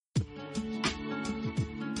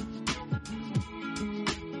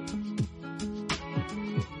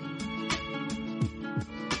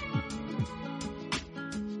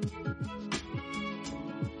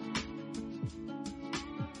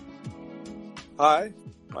Hi,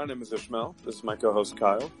 my name is Ishmael. This is my co-host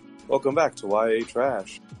Kyle. Welcome back to YA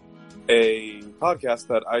Trash, a podcast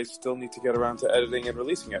that I still need to get around to editing and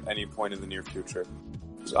releasing at any point in the near future.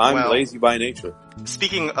 Because I'm lazy by nature.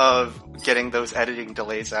 Speaking of getting those editing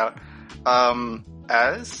delays out,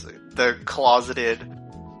 as the closeted,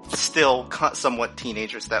 still somewhat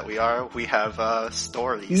teenagers that we are, we have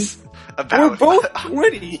stories about... We're both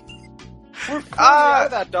 20! We're 40 out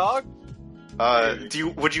of that, dog!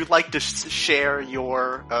 Would you like to share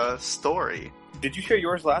your story? Did you share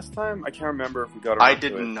yours last time? I can't remember if we got around to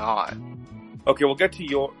it. I did not. Okay, we'll get to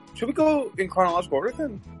your... Should we go in chronological order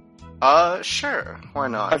then? Sure. Why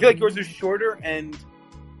not? I feel like yours is shorter and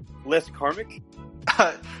less karmic.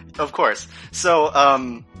 Of course. So,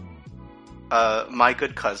 my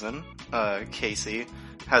good cousin, Casey,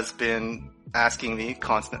 has been asking me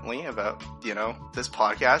constantly about, this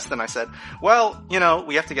podcast, and I said, well,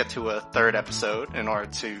 we have to get to a third episode in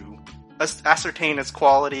order to ascertain its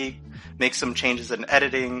quality, make some changes in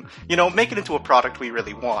editing, make it into a product we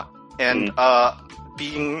really want. And,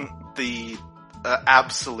 being the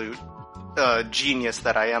absolute genius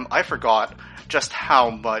that I am, I forgot just how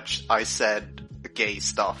much I said gay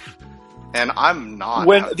stuff. And I'm not.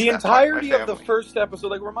 When the entirety of the first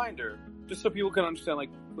episode, reminder, just so people can understand,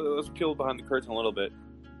 let's peel behind the curtain a little bit.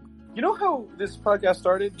 You know how this podcast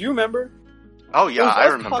started? Do you remember? Oh yeah, I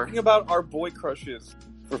remember. Talking about our boy crushes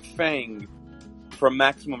for Fang from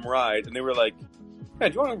Maximum Ride, and they were like, "Hey,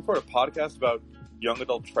 do you want to record a podcast about young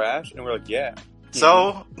adult trash?" And we're like, "Yeah."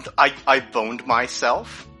 So I boned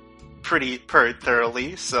myself pretty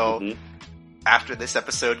thoroughly. So after this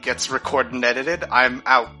episode gets recorded and edited, I'm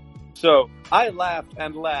out. So I laughed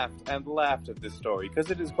and laughed and laughed at this story because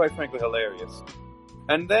it is quite frankly hilarious.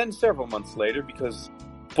 And then several months later, because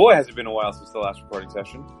boy has it been a while since the last recording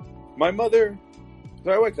session, my mother,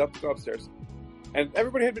 so I wake up, go upstairs, and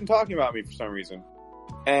everybody had been talking about me for some reason.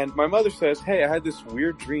 And my mother says, "Hey, I had this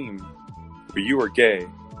weird dream where you were gay."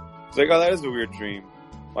 It's like, "Oh, that is a weird dream."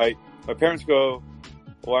 My parents go,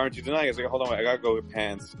 "Well, why aren't you denying it?" It's like, "Hold on, I gotta go get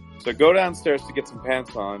pants." So I go downstairs to get some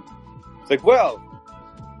pants on. It's like, well,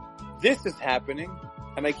 this is happening,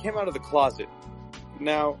 and I came out of the closet.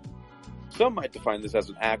 Now, some might define this as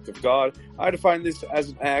an act of God. I define this as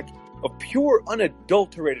an act of pure,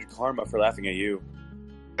 unadulterated karma for laughing at you.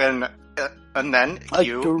 And then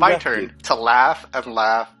my turn to laugh and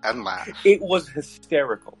laugh and laugh. It was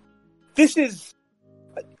hysterical. This is...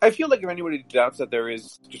 I feel like if anybody doubts that there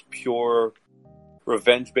is just pure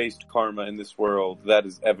revenge-based karma in this world, that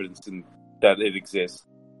is evidence that it exists.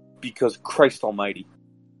 Because Christ Almighty.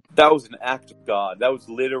 That was an act of God. That was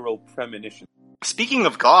literal premonition. Speaking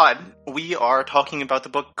of God, we are talking about the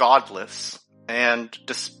book Godless. And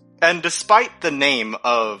despite the name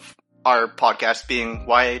of our podcast being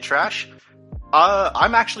YA Trash,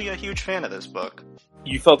 I'm actually a huge fan of this book.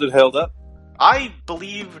 You felt it held up? I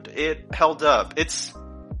believed it held up.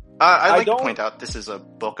 I like to point out this is a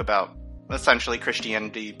book about essentially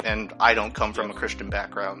Christianity, and I don't come from a Christian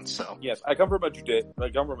background, so. Yes, I come from a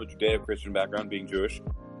Judeo-Christian background, being Jewish.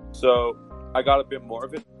 So, I got a bit more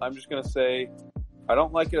of it. I'm just gonna say, I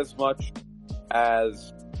don't like it as much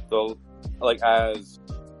as the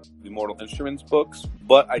Mortal Instruments books,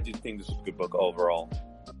 but I did think this was a good book overall.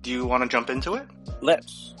 Do you want to jump into it?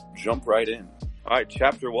 Let's jump right in. Alright,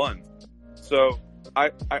 chapter 1. So,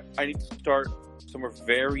 I need to start somewhere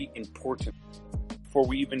very important before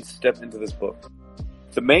we even step into this book.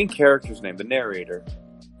 The main character's name, the narrator,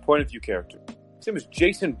 point of view character, his name is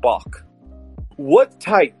Jason Bach. What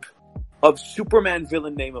type of Superman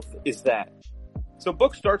villain name is that? So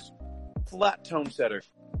book starts, flat tone setter.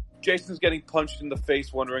 Jason's getting punched in the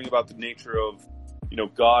face wondering about the nature of,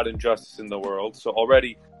 God and justice in the world. So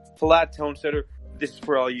already, flat tone setter. This is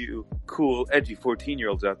for all you cool, edgy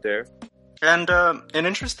 14-year-olds out there. And an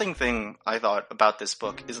interesting thing I thought about this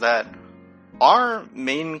book is that our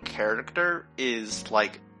main character is,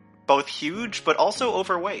 both huge but also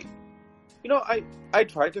overweight. I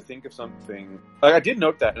tried to think of something. I did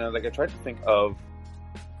note that, and I tried to think of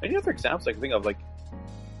any other examples I can think of,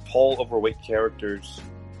 tall, overweight characters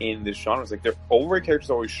in this genre. It's their overweight characters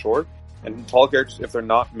are always short, and tall characters, if they're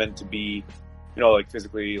not meant to be,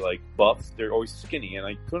 physically, buff, they're always skinny, and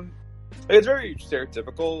I couldn't... It's very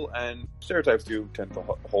stereotypical, and stereotypes do tend to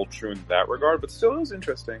hold true in that regard, but still it was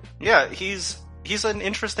interesting. Yeah, he's an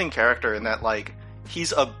interesting character in that,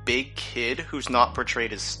 he's a big kid who's not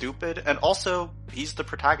portrayed as stupid, and also, he's the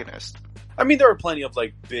protagonist. I mean, there are plenty of,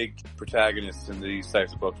 big protagonists in these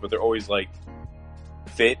types of books, but they're always,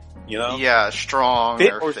 fit, Yeah, strong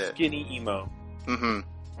fit or or fit. Skinny emo. Mm-hmm.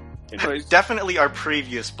 Anyways, definitely our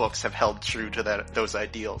previous books have held true to those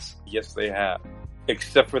ideals. Yes, they have.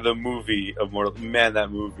 Except for the movie of Mortal... Man,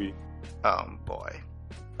 that movie. Oh, boy.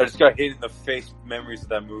 I just got hit in the face with memories of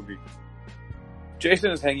that movie.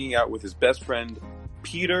 Jason is hanging out with his best friend,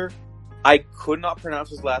 Peter. I could not pronounce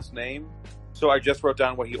his last name, so I just wrote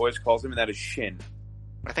down what he always calls him, and that is Shin.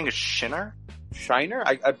 I think it's Shinner? Shiner?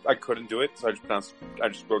 I couldn't do it, so I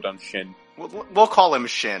just wrote down Shin. We'll call him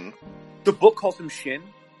Shin. The book calls him Shin.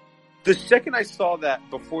 The second I saw that,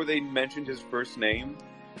 before they mentioned his first name,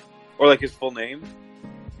 or like his full name,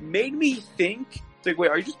 made me think, like, wait,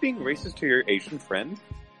 are you just being racist to your Asian friend?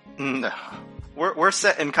 No. We're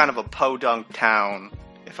set in kind of a podunk town,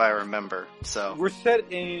 if I remember, so... We're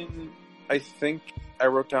set in, I think, I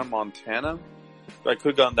wrote down Montana, but I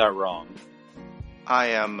could have gotten that wrong. I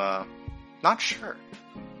am, not sure.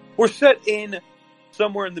 We're set in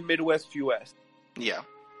somewhere in the Midwest U.S. Yeah.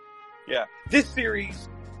 Yeah. This series,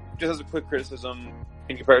 just as a quick criticism,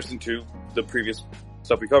 in comparison to the previous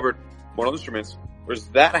stuff we covered, Mortal Instruments, was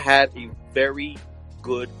that had a very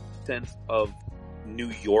good sense of New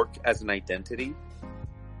York as an identity.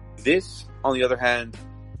 This, on the other hand,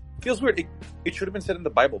 feels weird. It should have been set in the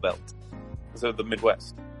Bible Belt instead of the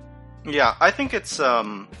Midwest. Yeah, I think it's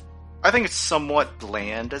somewhat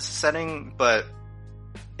bland as a setting, but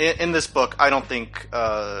in this book, I don't think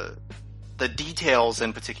the details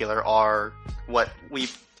in particular are what we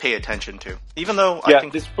pay attention to. Even though I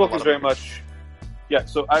think this book is very much... Yeah,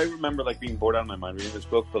 so I remember like being bored out of my mind reading this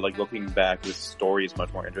book, but like looking back, this story is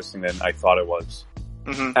much more interesting than I thought it was.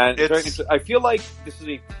 Mm-hmm. And it's very interesting. I feel like this is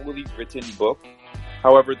a poorly written book.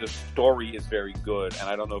 However, the story is very good, and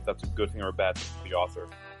I don't know if that's a good thing or a bad thing for the author.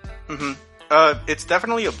 Mm-hmm. It's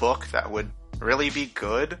definitely a book that would really be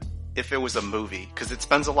good if it was a movie, because it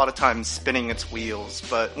spends a lot of time spinning its wheels,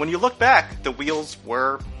 but when you look back, the wheels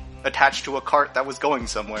were attached to a cart that was going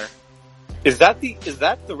somewhere. Is that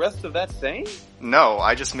the rest of that saying? No,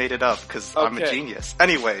 I just made it up because I'm a genius.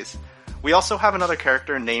 Anyways, we also have another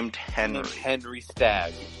character named Henry. Henry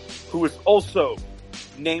Stagg, who is also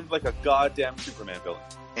named like a goddamn Superman villain.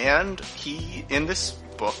 And he, in this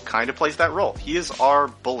book, kind of plays that role. He is our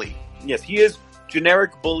bully. Yes, he is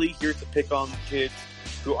generic bully here to pick on the kids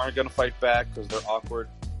who aren't going to fight back because they're awkward.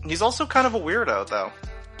 He's also kind of a weirdo, though.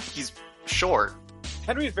 He's short.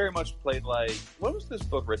 Henry is very much played like... When was this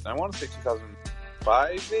book written? I want to say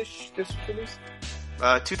 2005-ish, this release?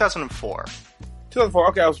 2004. 2004,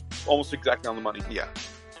 okay, I was almost exactly on the money. Yeah.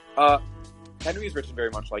 Henry is written very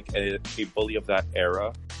much like a bully of that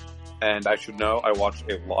era. And I should know, I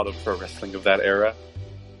watched a lot of pro wrestling of that era.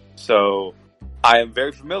 So, I am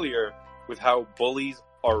very familiar with how bullies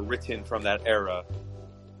are written from that era.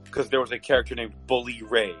 Because there was a character named Bully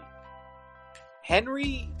Ray.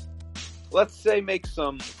 Henry... let's say, make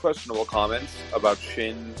some questionable comments about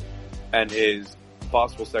Shin and his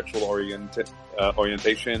possible sexual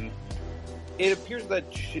orientation. It appears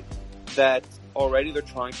that already they're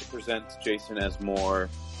trying to present Jason as more,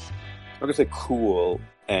 I'm going to say cool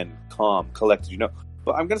and calm, collected,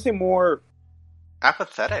 but I'm going to say more...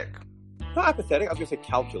 apathetic. Not apathetic, I was going to say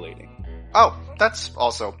calculating. Oh, that's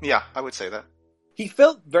also, yeah, I would say that. He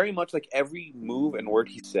felt very much like every move and word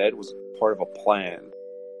he said was part of a plan.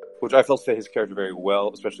 Which I felt fit his character very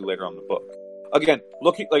well, especially later on in the book. Again,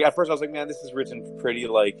 looking, like, at first I was like, man, this is written pretty,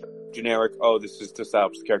 like, generic. Oh, this is to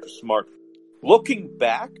establish the character smart. Looking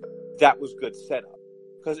back, that was good setup.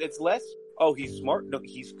 Because it's less, oh, he's smart. No,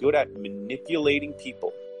 he's good at manipulating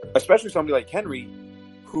people. Especially somebody like Henry,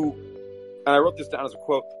 who, and I wrote this down as a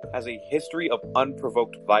quote, has a history of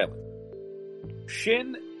unprovoked violence.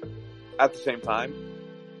 Shin, at the same time,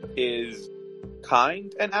 is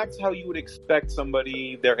kind and acts how you would expect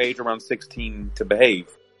somebody their age around 16 to behave.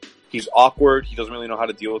 He's awkward, he doesn't really know how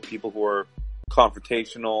to deal with people who are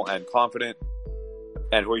confrontational and confident,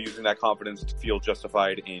 and who are using that confidence to feel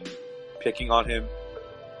justified in picking on him.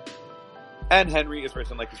 And Henry is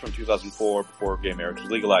written like he's from 2004, before gay marriage was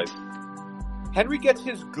legalized. Henry gets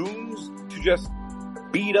his goons to just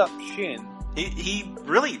beat up Shin. He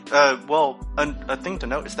really, a thing to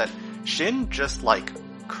note is that Shin just, like,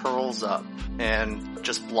 curls up and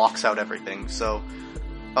just blocks out everything. So,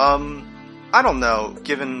 I don't know,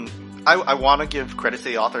 I want to give credit to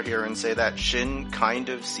the author here and say that Shin kind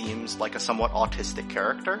of seems like a somewhat autistic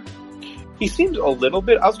character. He seems a little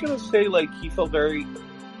bit, I was going to say, like, he felt very,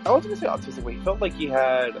 I wasn't going to say autistic, but he felt like he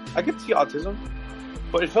had, I could see autism,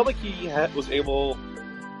 but it felt like he was able,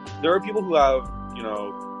 there are people who have,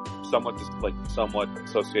 somewhat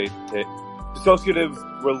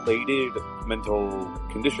dissociative related mental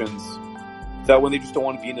conditions that when they just don't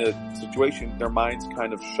want to be in a situation, their minds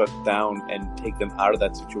kind of shut down and take them out of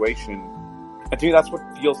that situation. And to me, that's what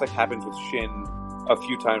feels like happens with Shin a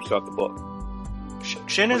few times throughout the book.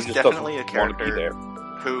 Shin Or is he just definitely a doesn't want to be character there.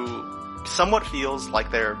 who somewhat feels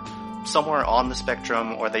like they're somewhere on the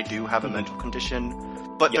spectrum, or they do have a mental condition,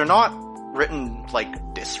 but they're not written,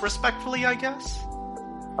 like, disrespectfully, I guess?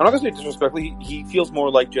 I'm not gonna say disrespectfully. He feels more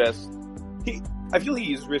like just I feel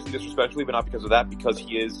he is written disrespectfully, but not because of that. Because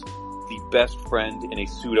he is the best friend in a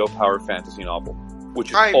pseudo power fantasy novel,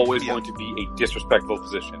 which is always going to be a disrespectful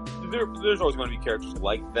position. There's always going to be characters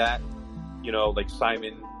like that. You know, like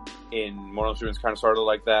Simon in Mortal Instruments kind of started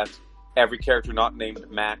like that. Every character not named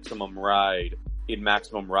Maximum Ride in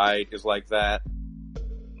Maximum Ride is like that.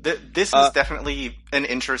 This is definitely an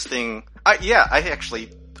interesting... I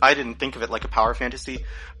didn't think of it like a power fantasy,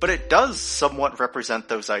 but it does somewhat represent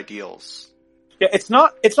those ideals. Yeah, it's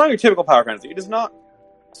not your typical power fantasy. It is not.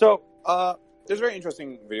 So, there's a very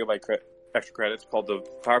interesting video by Extra Credits called The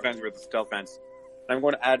Power Fantasy versus Stealth Fantasy. And I'm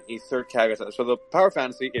going to add a third caveat to that. So the power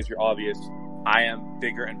fantasy is your obvious, I am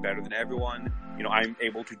bigger and better than everyone. You know, I'm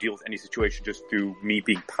able to deal with any situation just through me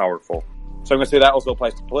being powerful. So I'm going to say that also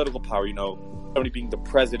applies to political power. You know, somebody being the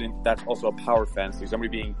president, that's also a power fantasy. Somebody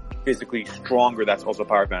being physically stronger, that's also a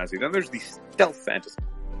power fantasy. Then there's the stealth fantasy,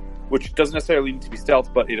 which doesn't necessarily need to be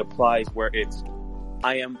stealth, but it applies where it's,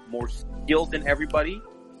 I am more skilled than everybody.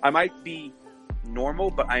 I might be normal,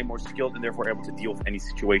 but I am more skilled and therefore able to deal with any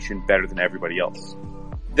situation better than everybody else.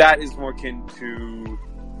 That is more akin to,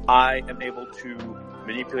 I am able to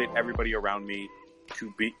manipulate everybody around me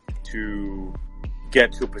to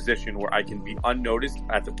get to a position where I can be unnoticed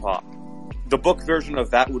at the top. The book version of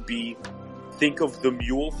that would be, think of the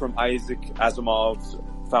mule from Isaac Asimov's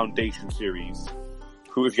Foundation series,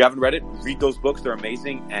 who, if you haven't read it, read those books. They're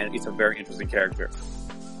amazing, and it's a very interesting character.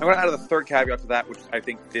 I'm going to add a third caveat to that, which I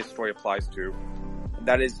think this story applies to, and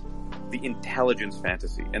that is the intelligence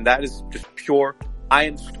fantasy. And that is just pure, I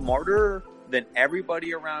am smarter than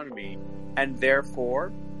everybody around me, and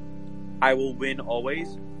therefore, I will win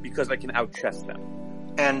always, because I can out-chess them.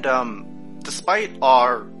 And, despite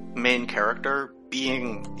our main character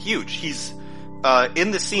being huge, he's,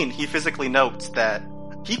 in the scene, he physically notes that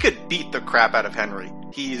he could beat the crap out of Henry.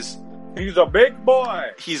 He's a big boy!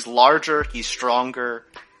 He's larger, he's stronger,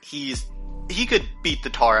 he could beat the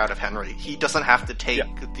tar out of Henry. He doesn't have to take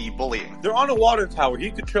the bullying. They're on a water tower,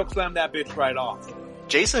 he could chokeslam that bitch right off.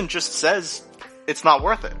 Jason just says it's not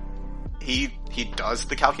worth it. He does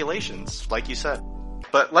the calculations, like you said.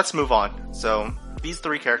 But let's move on. So, these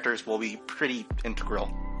three characters will be pretty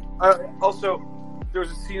integral. Also, there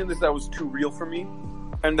was a scene in this that was too real for me,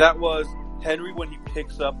 and that was Henry when he's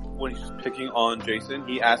picking on Jason,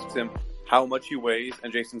 he asks him how much he weighs,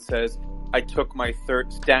 and Jason says, I took my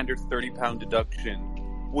standard 30-pound deduction,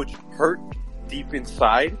 which hurt deep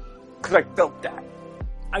inside, because I felt that.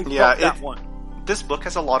 I felt that one. This book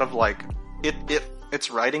has a lot of, like,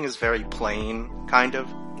 its writing is very plain, kind of,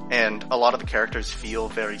 and a lot of the characters feel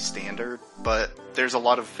very standard, but there's a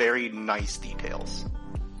lot of very nice details.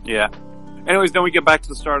 Yeah. Anyways, then we get back to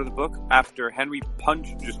the start of the book, after Henry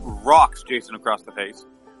just rocks Jason across the face.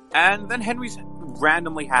 And then Henry's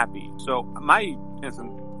randomly happy. So my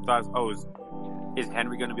instant thought is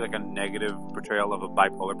Henry going to be like a negative portrayal of a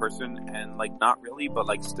bipolar person? And like, not really, but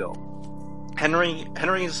like still.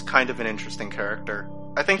 Henry's kind of an interesting character.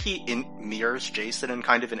 I think he mirrors Jason in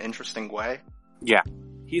kind of an interesting way. Yeah.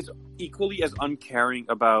 He's equally as uncaring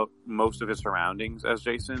about most of his surroundings as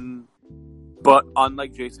Jason. But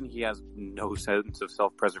unlike Jason, he has no sense of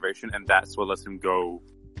self-preservation, and that's what lets him go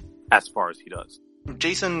as far as he does.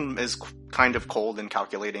 Jason is kind of cold and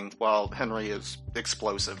calculating, while Henry is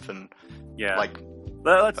explosive and like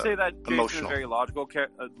let's say that Jason emotional. is a very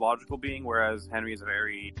logical being, whereas Henry is a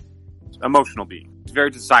very emotional being. He's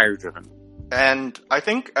very desire-driven. And I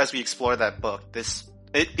think as we explore that book,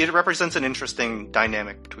 it represents an interesting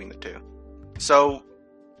dynamic between the two. So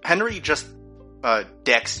Henry just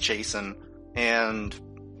decks Jason and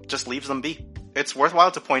just leaves them be. It's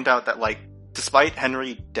worthwhile to point out that, like, despite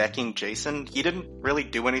Henry decking Jason, he didn't really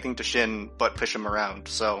do anything to Shin but push him around.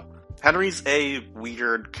 So Henry's a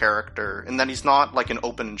weird character, and then he's not like an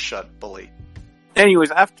open and shut bully.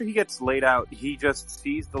 Anyways, after he gets laid out, he just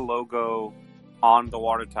sees the logo on the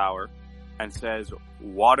water tower and says,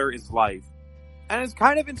 "Water is life." And is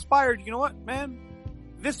kind of inspired. You know what, man?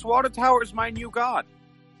 This water tower is my new god.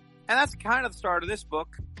 And that's kind of the start of this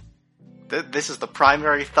book. This is the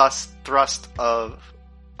primary thrust of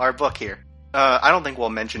our book here. I don't think we'll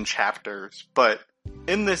mention chapters, but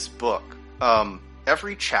in this book,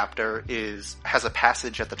 every chapter has a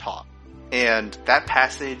passage at the top. And that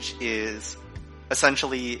passage is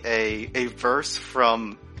essentially a verse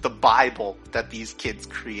from the Bible that these kids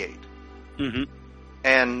create. Mm-hmm.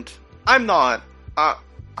 And I'm not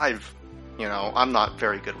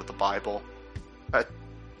very good with the Bible.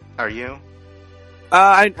 Are you?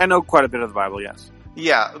 I know quite a bit of the Bible, yes.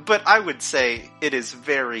 Yeah, but I would say it is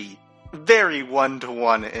very, very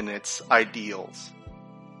one-to-one in its ideals.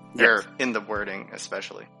 Yes. Or in the wording,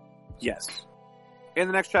 especially. Yes. In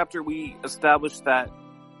the next chapter, we establish that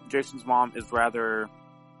Jason's mom is rather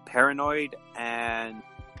paranoid, and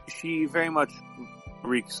she very much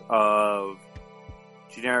reeks of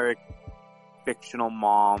generic fictional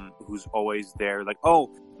mom who's always there, like,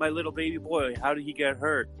 oh, my little baby boy, how did he get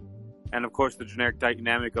hurt? And of course, the generic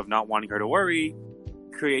dynamic of not wanting her to worry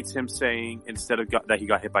creates him saying, instead of that he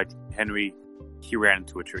got hit by Henry, he ran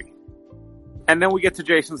into a tree. And then we get to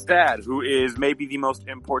Jason's dad, who is maybe the most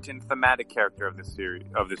important thematic character of this series,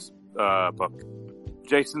 of this book.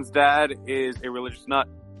 Jason's dad is a religious nut.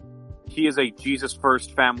 He is a Jesus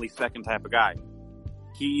first, family second type of guy.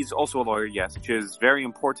 He's also a lawyer, yes, which is very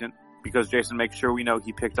important because Jason makes sure we know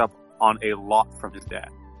he picked up on a lot from his dad.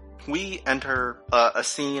 We enter a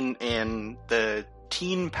scene in the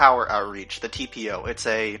Teen Power Outreach, the TPO. It's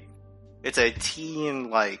a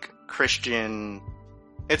teen, like, Christian.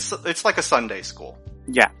 It's like a Sunday school.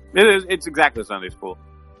 Yeah, it is. It's exactly a Sunday school.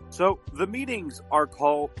 So the meetings are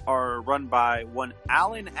run by one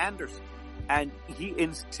Alan Anderson, and he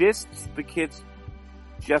insists the kids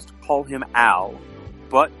just call him Al,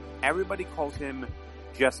 but everybody calls him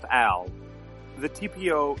just Al. The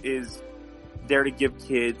TPO is there to give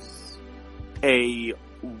kids a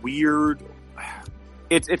weird.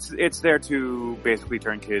 It's there to basically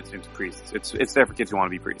turn kids into priests. It's there for kids who want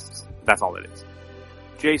to be priests. That's all it is.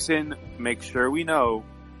 Jason makes sure we know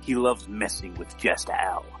he loves messing with just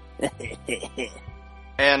Al.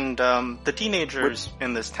 And the teenagers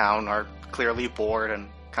in this town are clearly bored and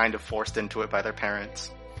kind of forced into it by their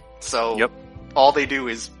parents. So all they do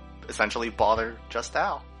is essentially bother just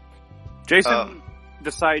Al. Jason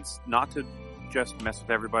decides not to just mess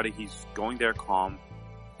with everybody. He's going there calm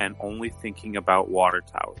and only thinking about water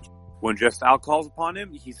towers. When just Al calls upon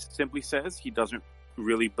him, he simply says he doesn't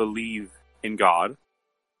really believe in God,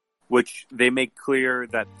 which they make clear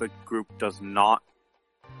that the group does not,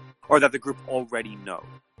 or that the group already know.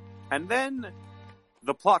 And then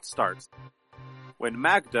the plot starts. When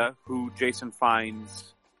Magda, who Jason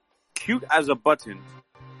finds cute as a button,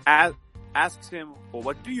 asks him, well,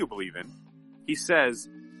 what do you believe in? He says,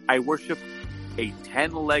 I worship a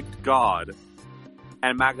 10-legged god.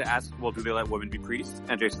 And Magda asks, well, do they let women be priests?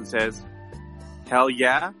 And Jason says, hell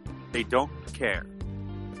yeah, they don't care.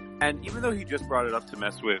 And even though he just brought it up to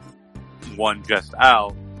mess with one just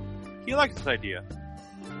Al, he likes this idea.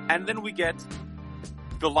 And then we get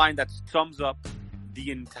the line that sums up the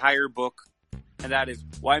entire book, and that is,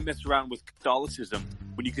 why mess around with Catholicism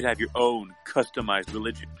when you could have your own customized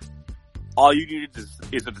religion? All you need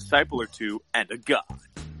is a disciple or two and a god.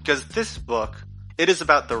 Because this book, it is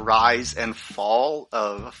about the rise and fall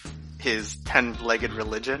of his 10-legged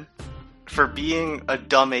religion. For being a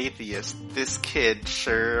dumb atheist, this kid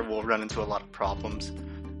sure will run into a lot of problems.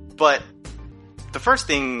 But the first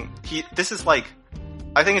thing, this is like,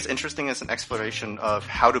 I think it's interesting as an exploration of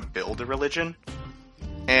how to build a religion.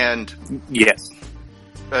 And yes,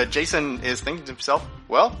 Jason is thinking to himself,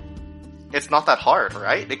 well, it's not that hard,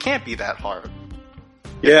 right? It can't be that hard.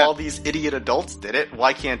 Yeah. If all these idiot adults did it,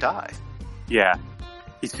 why can't I? Yeah.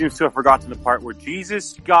 He seems to have forgotten the part where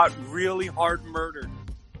Jesus got really hard murdered.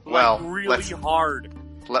 Well, really hard.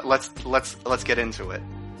 Let's get into it.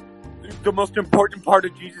 The most important part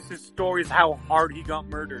of Jesus' story is how hard he got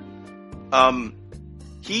murdered.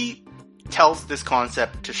 He tells this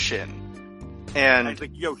concept to Shin. And he's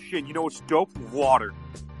like, yo, Shin, you know what's dope? Water.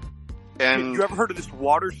 And you ever heard of this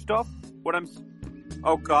water stuff?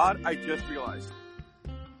 Oh god, I just realized.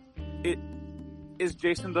 Is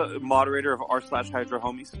Jason the moderator of r/Hydra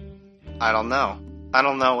Homies? I don't know. I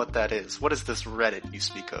don't know what that is. What is this Reddit you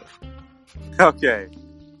speak of? Okay.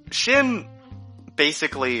 Shin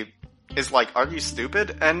basically is like, are you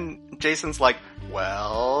stupid? And Jason's like,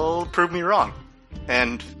 well, prove me wrong.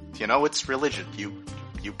 And, it's religion.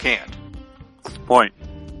 You can't. That's the point.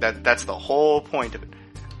 That's the whole point of it.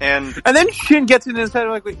 And then Shin gets in his head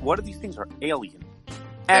like, wait, what if these things are alien?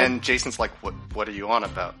 And Jason's like, what are you on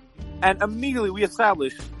about? And immediately we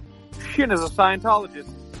establish Shin is a Scientologist.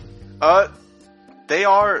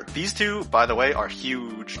 These two, by the way, are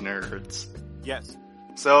huge nerds. Yes.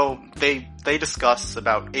 So they discuss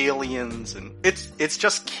about aliens, and it's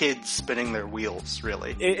just kids spinning their wheels,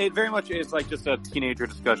 really. It very much is like just a teenager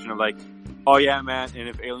discussion of like, oh yeah, man, and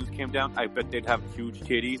if aliens came down, I bet they'd have huge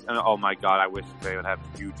titties, and oh my god, I wish they would have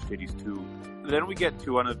huge titties too. Then we get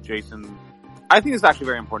to one of Jason. I think it's actually a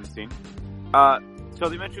very important scene. So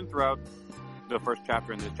they mentioned throughout the first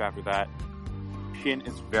chapter and this chapter that Shin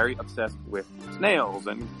is very obsessed with snails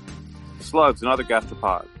and slugs and other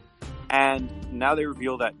gastropods. And now they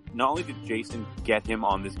reveal that not only did Jason get him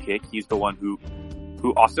on this kick, he's the one who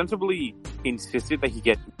ostensibly insisted that he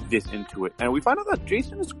get this into it. And we find out that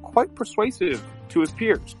Jason is quite persuasive to his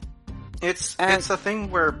peers. It's a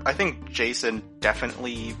thing where I think it's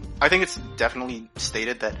definitely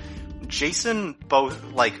stated that Jason both,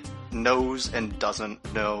 knows and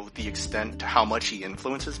doesn't know the extent to how much he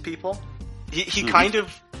influences people. He kind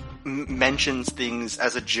of mentions things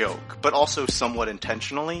as a joke, but also somewhat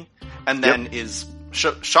intentionally, and then is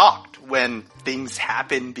shocked when things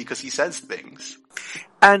happen because he says things.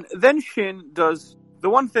 And then Shin does the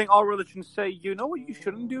one thing all religions say, you know what you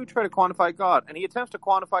shouldn't do? Try to quantify God. And he attempts to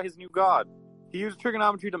quantify his new God. He uses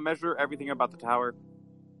trigonometry to measure everything about the tower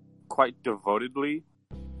quite devotedly.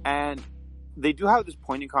 And they do have this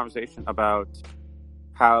poignant conversation about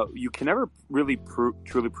how you can never really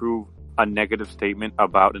truly prove a negative statement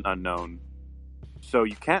about an unknown. So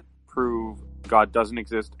you can't prove God doesn't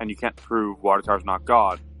exist, and you can't prove Water Tower's not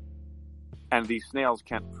God. And these snails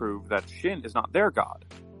can't prove that Shin is not their God.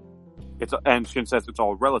 And Shin says it's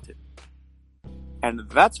all relative. And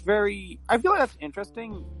that's I feel like that's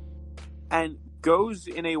interesting, and goes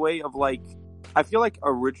in a way of I feel like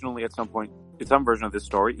originally at some point, in some version of this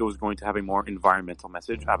story, it was going to have a more environmental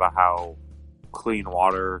message about how clean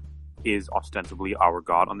water is ostensibly our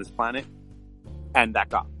God on this planet. And that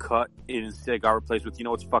got cut, and instead got replaced with,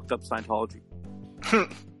 it's fucked up Scientology.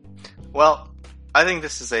 Well, I think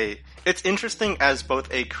it's interesting as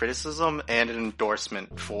both a criticism and an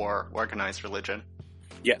endorsement for organized religion.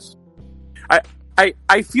 Yes.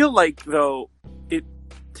 I feel like, though,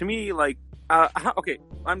 to me, okay,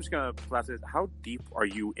 I'm just gonna blast this. How deep are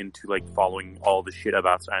you into, following all the shit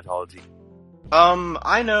about Scientology?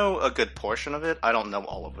 I know a good portion of it. I don't know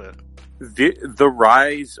all of it. The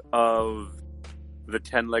rise of the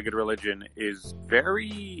 10-legged religion is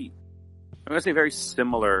very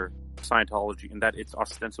similar to Scientology in that it's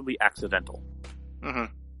ostensibly accidental. Mm-hmm.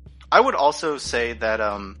 I would also say that,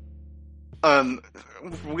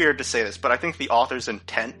 weird to say this, but I think the author's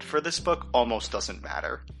intent for this book almost doesn't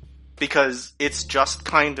matter. Because it's just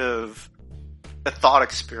kind of a thought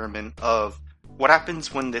experiment of what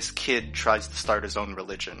happens when this kid tries to start his own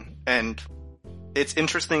religion. And it's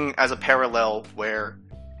interesting as a parallel where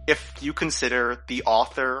if you consider the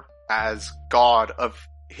author as God of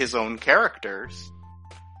his own characters,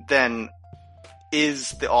 then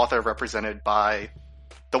is the author represented by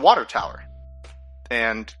the Water Tower?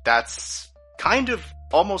 And that's kind of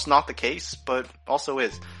almost not the case, but also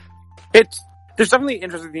is. There's definitely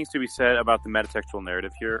interesting things to be said about the metatextual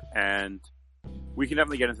narrative here, and we can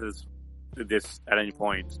definitely get into this at any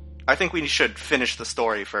point. I think we should finish the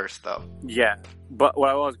story first, though. Yeah, but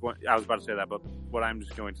I was about to say that, but what I'm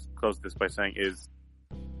just going to close this by saying is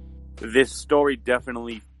this story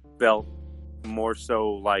definitely felt more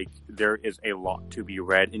so like there is a lot to be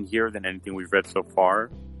read in here than anything we've read so far,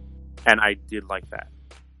 and I did like that.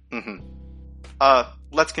 Mm-hmm.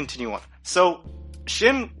 Let's continue on. So,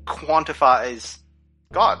 Shin quantifies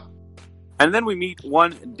God. And then we meet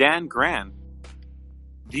one Dan Grant,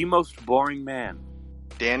 the most boring man.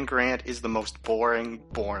 Dan Grant is the most boring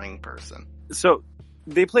person. So,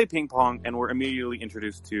 they play ping pong, and we're immediately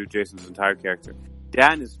introduced to Jason's entire character.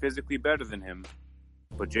 Dan is physically better than him,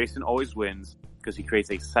 but Jason always wins because he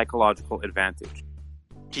creates a psychological advantage.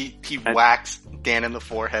 He whacks Dan in the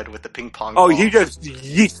forehead with the ping pong ball. Oh, he just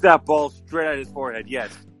yeets that ball straight at his forehead,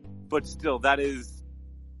 yes. But still, that is,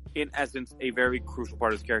 in essence, a very crucial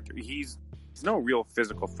part of his character. He's no real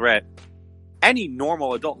physical threat. Any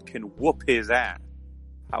normal adult can whoop his ass.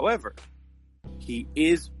 However, he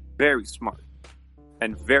is very smart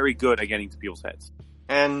and very good at getting to people's heads.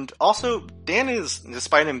 And also, Dan is,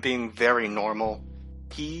 despite him being very normal,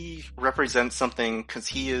 he represents something because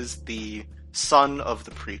he is the son of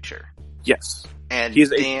the preacher. Yes. And he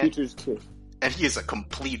is a preacher's kid. And he is a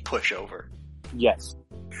complete pushover. Yes.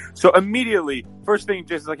 So immediately, first thing,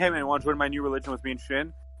 Jason's like, hey man, want to join my new religion with me and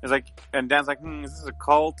Shin? And Dan's like, is this a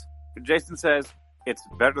cult? And Jason says, it's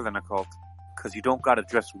better than a cult, because you don't gotta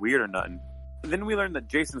dress weird or nothing. And then we learn that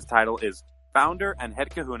Jason's title is founder and head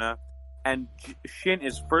kahuna, and Shin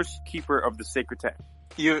is first keeper of the sacred text.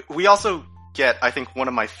 We also get, I think, one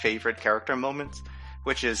of my favorite character moments,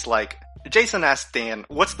 which is Jason asks Dan,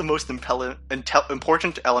 what's the most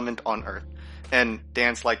important element on Earth? And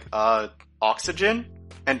Dan's like, oxygen?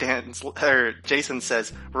 And Jason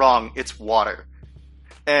says, wrong, it's water.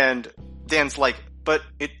 And Dan's like, but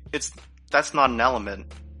that's not an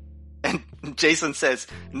element. And Jason says,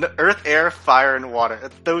 earth, air, fire, and water.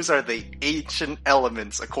 Those are the ancient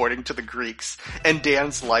elements, according to the Greeks. And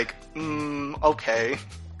Dan's like, okay.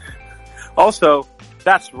 Also,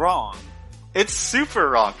 that's wrong. It's super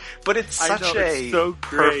wrong. But it's such so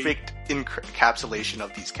perfect encapsulation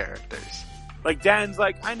of these characters. Like, Dan's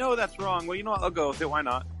like, I know that's wrong. Well, you know what? I'll go with it. Why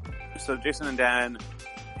not? So Jason and Dan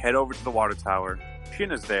head over to the water tower.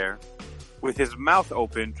 Shin is there, with his mouth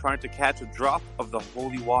open, trying to catch a drop of the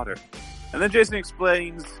holy water. And then Jason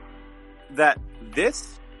explains that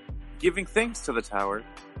this, giving thanks to the tower,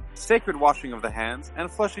 sacred washing of the hands, and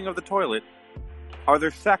flushing of the toilet, are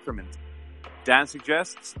their sacraments. Dan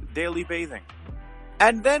suggests daily bathing.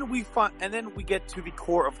 And then we get to the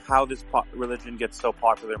core of how this religion gets so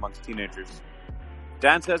popular amongst teenagers.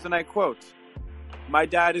 Dan says, and I quote, "My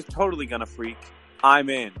dad is totally gonna freak. I'm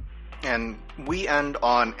in." And we end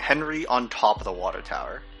on Henry on top of the water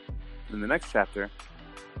tower. In the next chapter,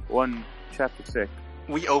 chapter 6,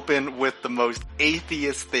 we open with the most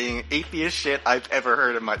atheist shit I've ever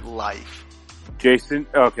heard in my life. Jason,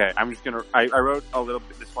 okay, I'm just gonna, I wrote a little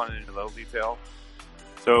bit, this one in a little detail.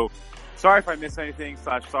 So, sorry if I miss anything,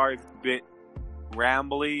 / sorry if it's a bit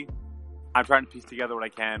rambly. I'm trying to piece together what I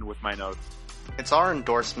can with my notes. It's our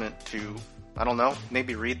endorsement to, I don't know,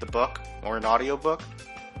 maybe read the book or an audiobook.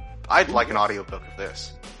 I'd like an audiobook of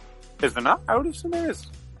this. Is there not? I would assume there is.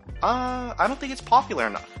 I don't think it's popular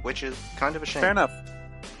enough, which is kind of a shame. Fair enough.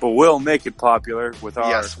 But we'll make it popular with our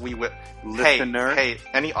Yes, we will. listener. Hey,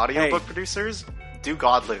 any audiobook producers, do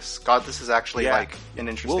Godless. Godless is actually like an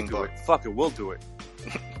interesting book. We'll do it. Fuck it, we'll do it.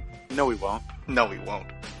 No, we won't. No, we won't.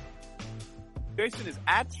 Jason is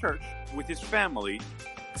at church with his family.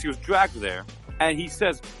 He was dragged there. And he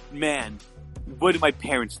says, man, what do my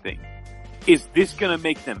parents think? Is this gonna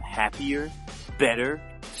make them happier? Better?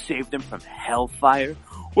 Save them from hellfire?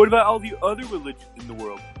 What about all the other religions in the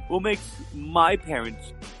world? What makes my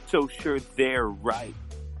parents so sure they're right?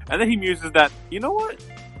 And then he muses that, you know what?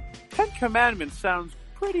 10 Commandments sounds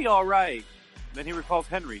pretty alright. Then he recalls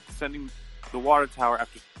Henry descending the water tower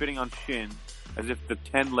after spitting on Shin, as if the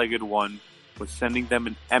 10-legged one was sending them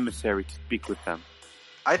an emissary to speak with them.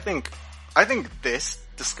 I think this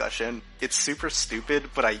discussion, it's super stupid,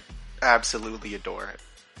 but I absolutely adore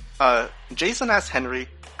it. Jason asks Henry,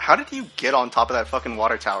 how did you get on top of that fucking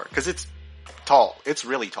water tower? Because it's tall. It's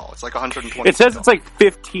really tall. It's like 120 It says tall. it's like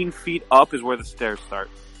 15 feet up is where the stairs start.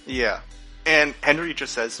 Yeah. And Henry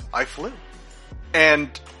just says, I flew.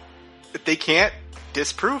 And they can't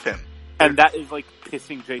disprove him. And that is like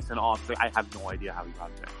pissing Jason off. Like, I have no idea how he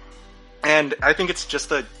got there. And I think it's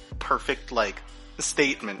just a perfect,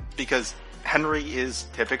 statement, because Henry is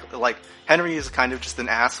kind of just an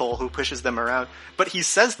asshole who pushes them around. But he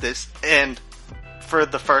says this, and for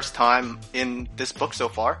the first time in this book so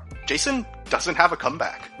far, Jason doesn't have a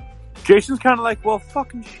comeback. Jason's kind of like, well,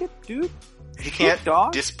 fucking shit, dude. He can't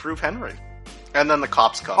disprove Henry. And then the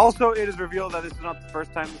cops come. Also, it is revealed that this is not the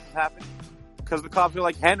first time this has happened. Because the cops are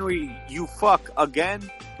like, Henry, you fuck again?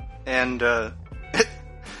 And,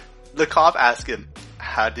 the cop asks him,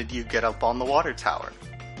 how did you get up on the water tower?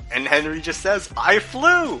 And Henry just says, I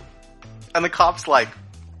flew! And the cop's like,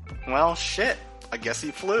 well, shit, I guess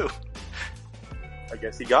he flew. I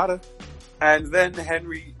guess he got it. And then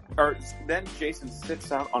then Jason sits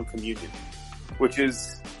down on communion, which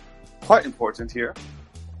is quite important here.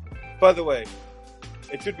 By the way,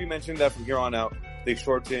 it should be mentioned that from here on out, they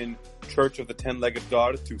shorten Church of the Ten-Legged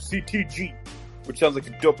God to CTG, which sounds like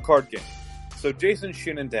a dope card game. So Jason,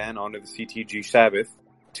 Shin, and Dan honor the CTG Sabbath,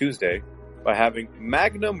 Tuesday, by having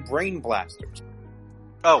Magnum Brain Blasters.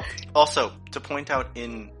 Oh, also, to point out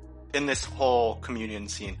in this whole communion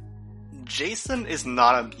scene, Jason is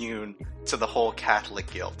not immune to the whole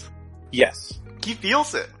Catholic guilt. Yes. He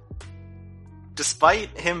feels it.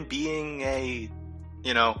 Despite him being a,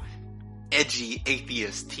 edgy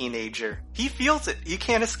atheist teenager, he feels it. You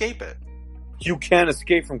can't escape it. You can't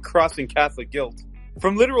escape from crossing Catholic guilt.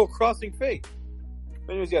 From literal crossing faith.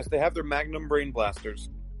 Anyways, yes, they have their Magnum Brain Blasters.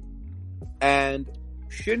 And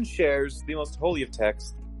Shin shares the most holy of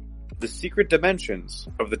texts, the secret dimensions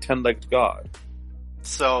of the Ten-Legged God.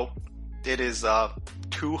 So, it is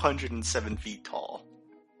 207 feet tall.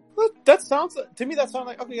 Well, that sounds, to me,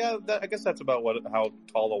 like, okay, yeah, I guess that's about how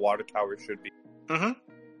tall a water tower should be. Mm-hmm.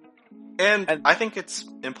 And I think it's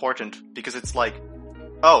important because it's like,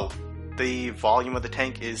 the volume of the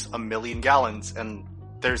tank is 1 million gallons and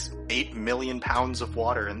there's 8 million pounds of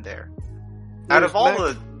water in there. Out of all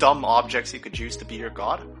the dumb objects you could use to be your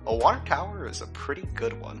god, a water tower is a pretty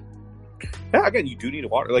good one. Yeah, again, you do need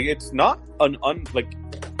water. Like, it's not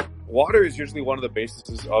water is usually one of the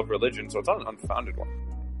bases of religion, so it's not an unfounded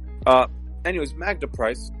one. Anyways, Magda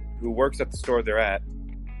Price, who works at the store they're at,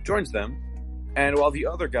 joins them, and while the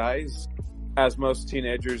other guys, as most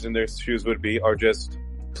teenagers in their shoes would be, are just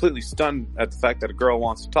completely stunned at the fact that a girl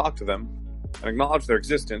wants to talk to them and acknowledge their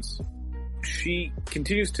existence, she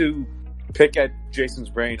continues to pick at Jason's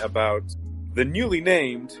brain about the newly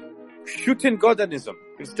named Schutengodanism.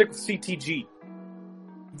 Gonna stick with CTG.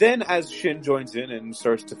 Then, as Shin joins in and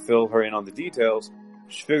starts to fill her in on the details,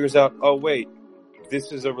 she figures out, oh wait,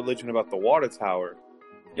 this is a religion about the water tower.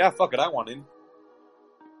 Yeah, fuck it, I want in.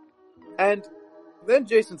 And then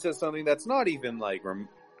Jason says something that's not even like,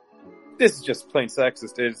 this is just plain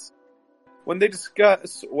sexist. It's when they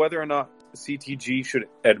discuss whether or not CTG should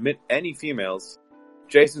admit any females,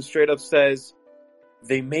 Jason straight up says,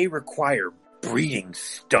 they may require breeding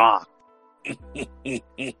stock. And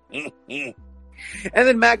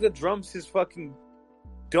then Magda dumps his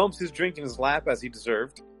drink in his lap as he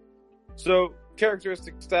deserved. So,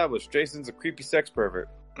 characteristic established. Jason's a creepy sex pervert.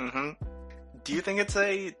 Mm-hmm. Do you think it's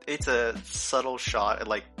a subtle shot at,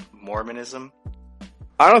 like, Mormonism?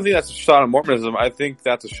 I don't think that's a shot at Mormonism. I think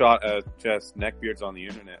that's a shot at just neckbeards on the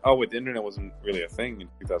internet. Oh, wait, the internet wasn't really a thing in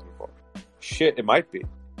 2004. Shit, it might be.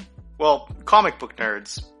 Well, comic book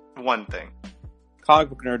nerds, one thing. Comic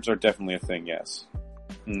book nerds are definitely a thing, yes.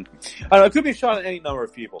 I don't know, it could be a shot at any number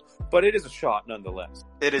of people, but it is a shot nonetheless.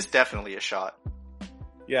 It is definitely a shot.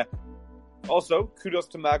 Yeah. Also, kudos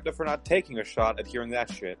to Magda for not taking a shot at hearing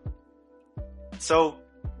that shit. So,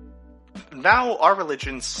 now our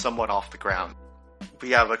religion's somewhat off the ground.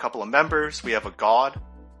 We have a couple of members, we have a god,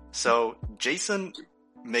 so Jason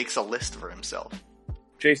makes a list for himself.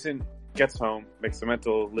 Jason gets home, makes a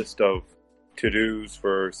mental list of to-dos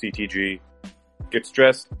for CTG, gets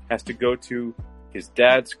dressed, has to go to his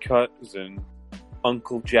dad's cousin,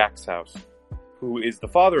 Uncle Jack's house, who is the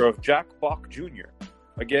father of Jack Bach Jr.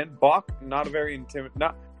 Again, Bach, not a very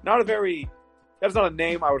that's not a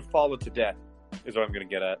name I would follow to death, is what I'm gonna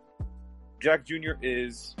get at. Jack Jr.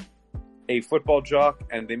 is a football jock,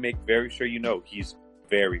 and they make very sure you know he's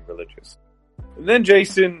very religious. And then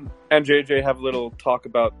Jason and JJ have a little talk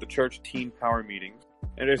about the church teen power meetings,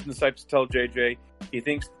 and Jason decides to tell JJ he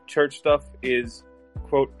thinks church stuff is,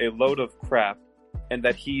 quote, a load of crap, and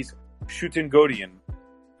that he's Schutengodian,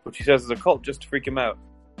 which he says is a cult just to freak him out.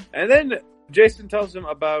 And then Jason tells him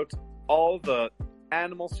about all the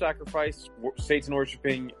animal sacrifice, Satan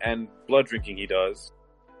worshipping, and blood drinking he does.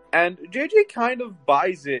 And JJ kind of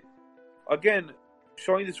buys it, again,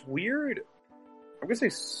 showing this weird, I'm going to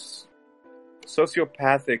say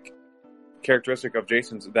sociopathic characteristic of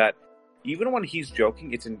Jason's, that even when he's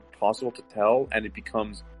joking, it's impossible to tell, and it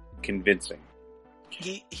becomes convincing.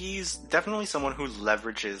 He's definitely someone who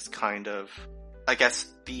leverages kind of, I guess,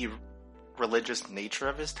 the religious nature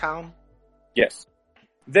of his town. Yes.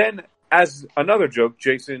 Then, as another joke,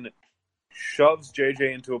 Jason shoves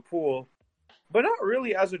JJ into a pool, but not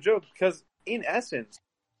really as a joke, because in essence,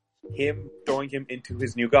 him throwing him into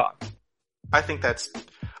his new god. I think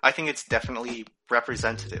it's definitely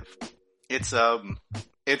representative. It's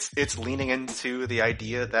leaning into the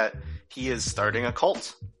idea that he is starting a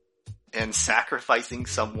cult and sacrificing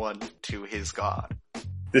someone to his god.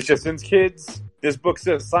 This just sends kids. This book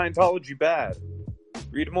says Scientology bad.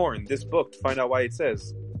 Read more in this book to find out why it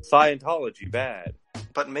says Scientology bad.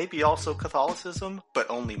 But maybe also Catholicism, but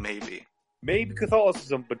only maybe. Maybe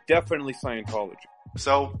Catholicism, but definitely Scientology.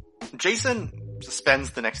 So, Jason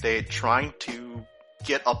spends the next day trying to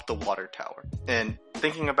get up the water tower. And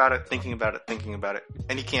thinking about it,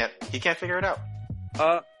 and he can't figure it out.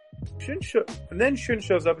 And then Shin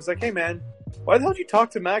shows up. He's like, hey man, why the hell did you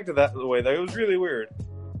talk to Magda that way? That was really weird.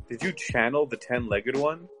 Did you channel the 10-legged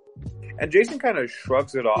one? And Jason kind of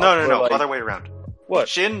shrugs it off. No, like, other way around. What?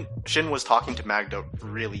 Shin was talking to Magda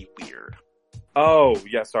really weird. Oh,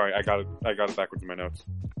 yeah, sorry, I got it backwards in my notes.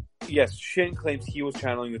 Yes, Shin claims he was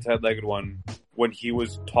channeling the 10-legged one when he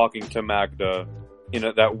was talking to Magda in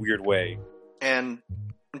that weird way. And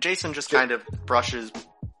Jason just kind of brushes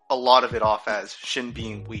a lot of it off as Shin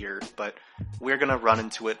being weird, but we're gonna run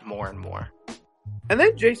into it more and more. And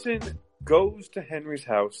then Jason goes to Henry's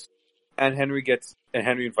house, and Henry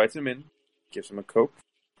invites him in, gives him a Coke,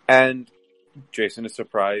 and Jason is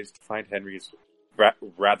surprised to find Henry is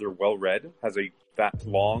rather well read, has a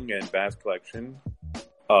long and vast collection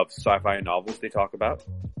of sci-fi novels they talk about.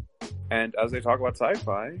 And as they talk about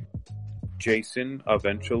sci-fi, Jason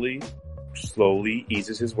eventually slowly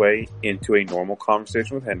eases his way into a normal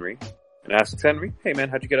conversation with Henry and asks Henry, hey man,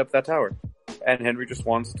 how'd you get up that tower? And Henry just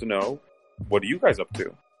wants to know, what are you guys up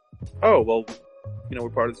to? Oh, well, we're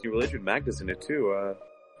part of this new religion. Magda's in it too.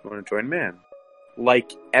 You want to join, man?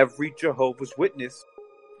 Like every Jehovah's Witness,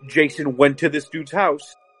 Jason went to this dude's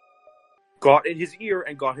house got in his ear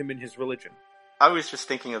and got him in his religion. I was just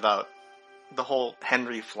thinking about the whole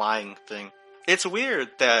Henry flying thing. It's weird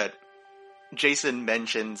that Jason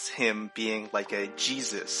mentions him being like a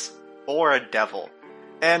Jesus or a devil.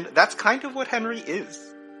 And that's kind of what Henry is.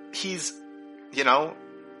 He's,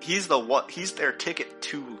 he's their ticket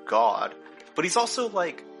to God. But he's also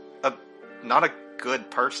like not a good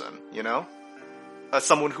person,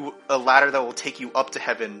 someone a ladder that will take you up to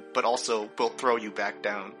heaven, but also will throw you back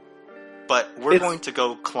down. But we're going to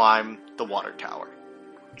go climb the water tower.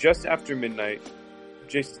 Just after midnight,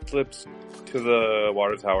 Jason slips to the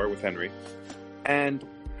water tower with Henry, and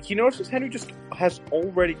he notices Henry just has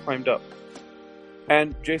already climbed up.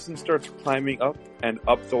 And Jason starts climbing up and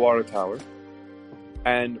up the water tower,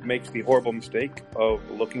 and makes the horrible mistake of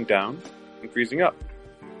looking down and freezing up.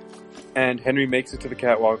 And Henry makes it to the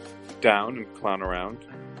catwalk down and clown around,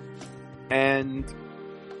 and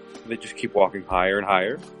they just keep walking higher and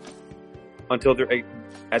higher until they're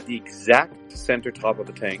at the exact center top of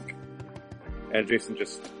the tank, and Jason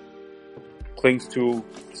just clings to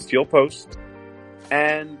a steel post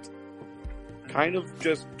and they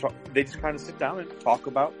just kind of sit down and talk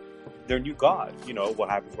about their new god. What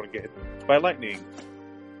happens when it gets hit by lightning,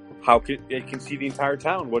 how it can see the entire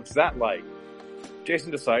town, what's that like.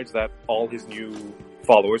 Jason decides that all his new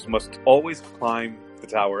followers must always climb the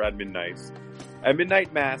tower at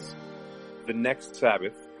midnight mass the next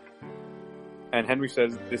Sabbath. And Henry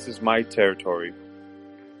says, "This is my territory."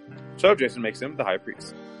 So Jason makes him the high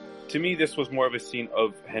priest. To me, this was more of a scene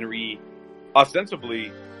of Henry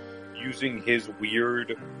ostensibly using his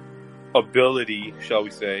weird ability, shall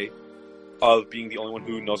we say, of being the only one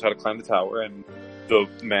who knows how to climb the tower, and the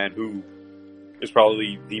man who is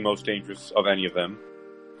probably the most dangerous of any of them,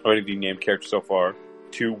 or any of the named characters so far,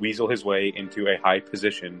 to weasel his way into a high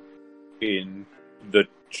position in the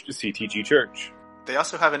CTG church. They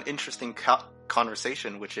also have an interesting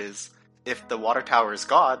conversation, which is, if the water tower is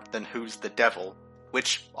God, then who's the devil?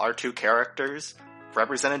 Which our two characters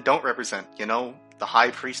represent and don't represent. The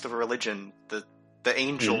high priest of a religion, the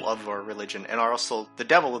angel of a religion, and are also the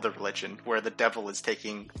devil of the religion, where the devil is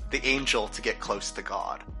taking the angel to get close to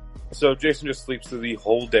God. So Jason just sleeps through the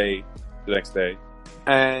whole day the next day,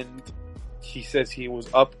 and he says he was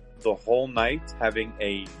up the whole night having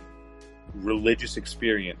a religious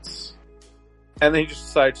experience. And then he just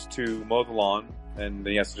decides to mow the lawn, and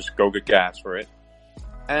then he has to just go get gas for it.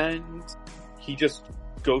 And he just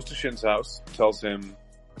goes to Shin's house, tells him,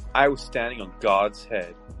 "I was standing on God's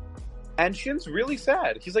head." And Shin's really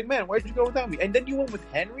sad. He's like, "Man, why did you go without me? And then you went with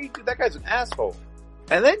Henry? Dude, that guy's an asshole."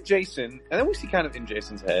 And then we see kind of in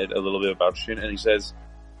Jason's head a little bit about Shin, and he says,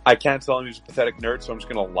 "I can't tell him he's a pathetic nerd, so I'm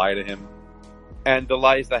just gonna lie to him." And the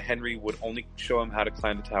lie is that Henry would only show him how to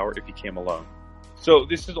climb the tower if he came alone. So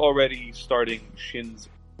this is already starting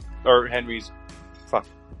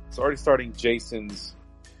it's already starting Jason's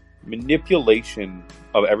manipulation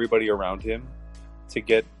of everybody around him to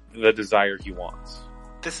get the desire he wants.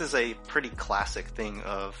 This is a pretty classic thing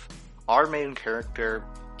of our main character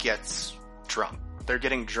gets drunk. They're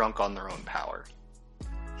getting drunk on their own power.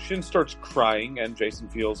 Shin starts crying, and Jason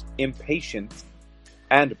feels impatient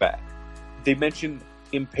and bad. They mention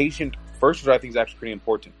impatient first, which I think is actually pretty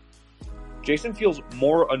important. Jason feels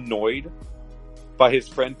more annoyed by his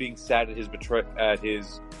friend being sad at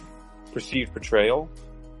his perceived betrayal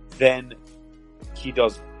than he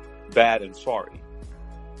does bad and sorry.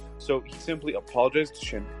 So he simply apologizes to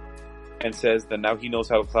Shin and says that now he knows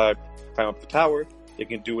how to climb up the tower. He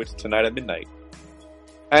can do it tonight at midnight.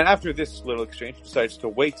 And after this little exchange, he decides to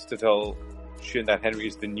wait to tell Shin that Henry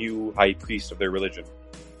is the new high priest of their religion.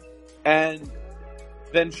 And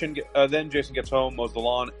then Jason gets home, mows the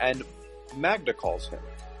lawn, and Magda calls him.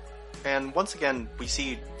 And once again, we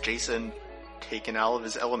see Jason taken out of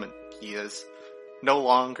his element. He is no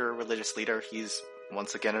longer a religious leader. He's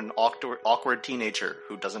once again an awkward teenager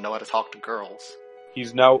who doesn't know how to talk to girls.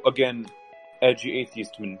 He's now, again, edgy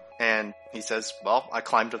atheist man. And he says, "Well, I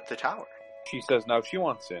climbed up the tower." She says now she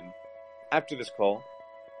wants in. After this call,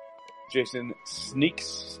 Jason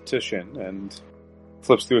sneaks to Shin and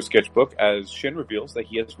flips through a sketchbook as Shin reveals that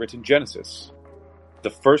he has written Genesis, the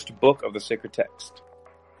first book of the sacred text,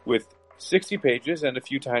 with 60 pages and a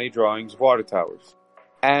few tiny drawings of water towers.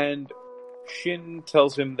 And Shin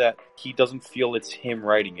tells him that he doesn't feel it's him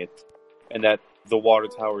writing it, and that the water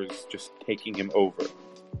tower is just taking him over.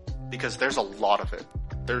 Because there's a lot of it.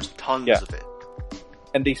 There's tons of it.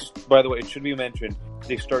 And they, by the way, it should be mentioned,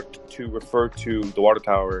 they start to refer to the water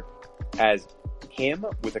tower as him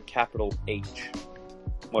with a capital H,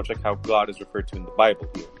 much like how God is referred to in the Bible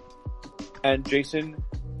here. And Jason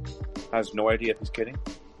has no idea if he's kidding.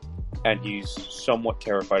 and he's somewhat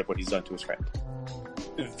terrified of what he's done to his friend.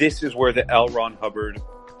 This is where the L. Ron Hubbard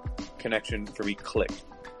connection for me clicked.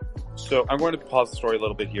 So I'm going to pause the story a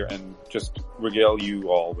little bit here and just regale you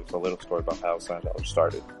all with a little story about how Scientology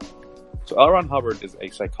started. So L. Ron Hubbard is a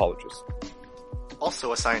psychologist.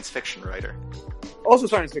 Also a science fiction writer. Also a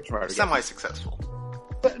science fiction writer. Semi-successful.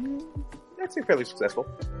 But I'd say fairly successful.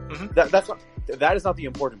 Mm-hmm. That is not the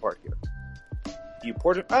important part here. The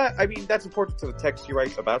important, that's important to the text he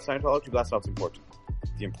writes about Scientology, but that's not important.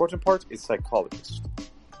 The important part is psychologist.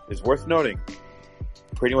 It's worth noting,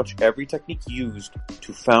 pretty much every technique used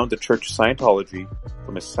to found the Church of Scientology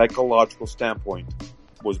from a psychological standpoint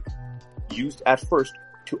was used at first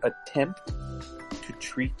to attempt to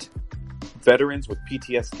treat veterans with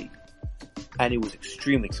PTSD. And it was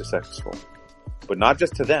extremely successful. But not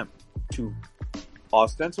just to them, to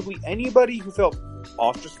ostensibly anybody who felt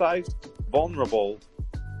ostracized, vulnerable,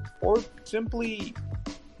 or simply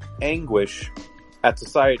anguish at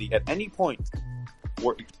society at any point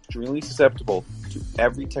were extremely susceptible to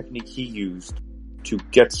every technique he used to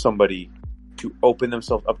get somebody to open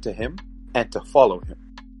themselves up to him and to follow him.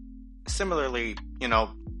 Similarly,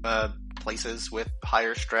 places with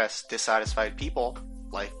higher stress, dissatisfied people,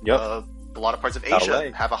 like a lot of parts of Asia,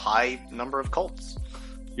 LA. have a high number of cults.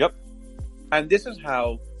 Yep. And this is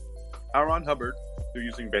how L. Ron Hubbard, through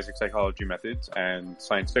using basic psychology methods and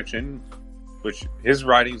science fiction, which his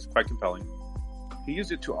writing is quite compelling, he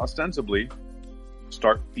used it to ostensibly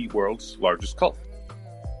start the world's largest cult.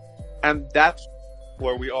 And that's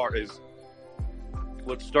where we are, is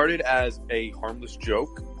what started as a harmless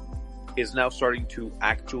joke is now starting to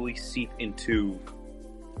actually seep into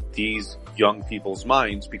these young people's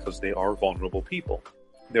minds because they are vulnerable people.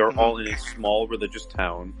 They're all in a small religious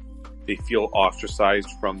town. They feel ostracized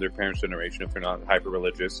from their parents' generation if they're not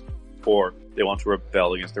hyper-religious, or they want to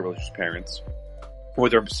rebel against their religious parents, or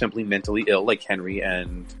they're simply mentally ill like Henry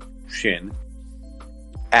and Shin,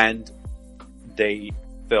 and they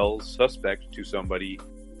fell suspect to somebody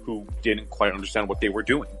who didn't quite understand what they were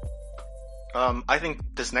doing. I think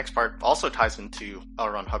this next part also ties into L.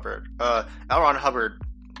 Ron Hubbard. L. Ron Hubbard,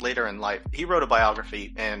 later in life, he wrote a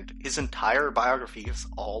biography, and his entire biography is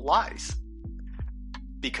all lies.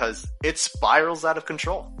 Because it spirals out of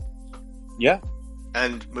control. Yeah.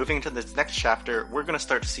 And moving into this next chapter, we're going to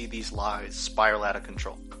start to see these lies spiral out of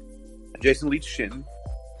control. Jason leads Shin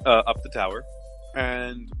up the tower,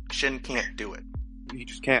 and Shin can't do it. He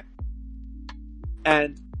just can't.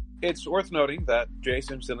 And it's worth noting that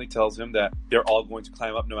Jason simply tells him that they're all going to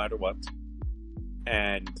climb up no matter what.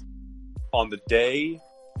 And on the day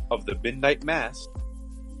of the midnight mass,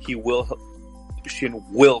 Shin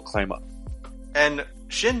will climb up. And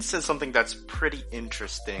Shin says something that's pretty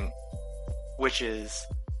interesting, which is,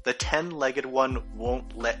 the 10-legged one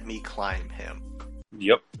won't let me climb him.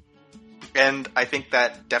 Yep. And I think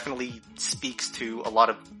that definitely speaks to a lot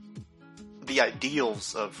of the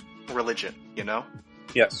ideals of religion, you know?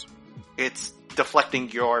 Yes. It's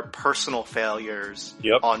deflecting your personal failures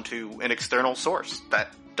onto an external source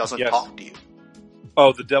that doesn't talk to you.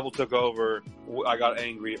 Oh, the devil took over. I got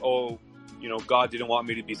angry. Oh, God didn't want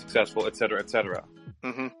me to be successful, etc., etc.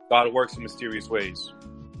 Mm-hmm. God works in mysterious ways.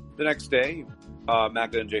 The next day,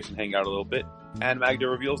 Magda and Jason hang out a little bit, and Magda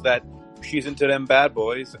reveals that she's into them bad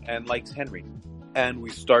boys and likes Henry. And we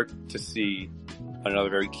start to see another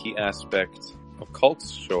very key aspect of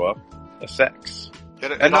cults show up: the sex.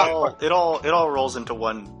 It all rolls into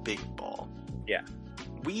one big ball. Yeah.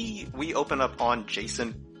 We open up on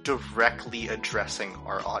Jason directly addressing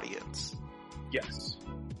our audience. Yes.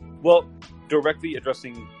 Well, directly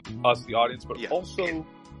addressing us, the audience, but also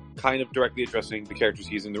kind of directly addressing the characters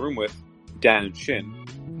he's in the room with, Dan and Shin.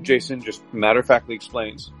 Jason just matter-of-factly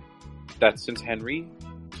explains that since Henry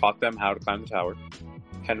taught them how to climb the tower,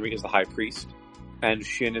 Henry is the high priest, and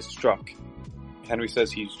Shin is struck. Henry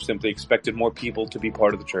says he simply expected more people to be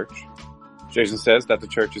part of the church. Jason says that the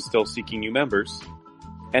church is still seeking new members,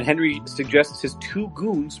 and Henry suggests his two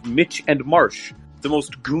goons, Mitch and Marsh, the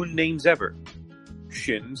most goon names ever.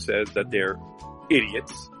 Shin says that they're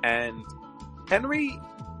idiots, and Henry,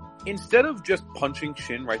 instead of just punching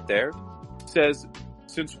Shin right there, says,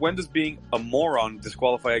 since when does being a moron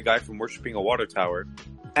disqualify a guy from worshipping a water tower?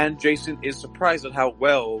 And Jason is surprised at how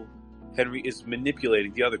well Henry is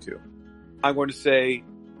manipulating the other two. I'm going to say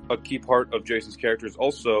a key part of Jason's character is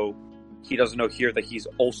also, he doesn't know here that he's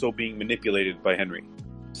also being manipulated by Henry.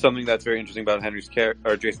 Something that's very interesting about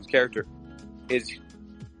Jason's character is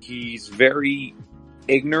he's very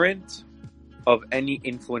ignorant of any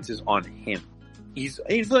influences on him. He's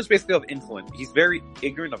influenced basically of influence. He's very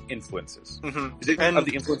ignorant of influences. Mm-hmm. He's ignorant of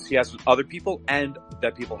the influence he has with other people and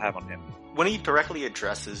that people have on him. When he directly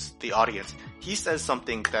addresses the audience, he says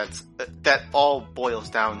something that all boils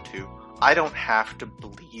down to, I don't have to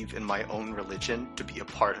believe in my own religion to be a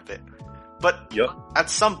part of it. But at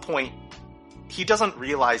some point, he doesn't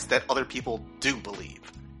realize that other people do believe.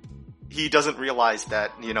 He doesn't realize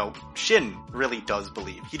that, Shin really does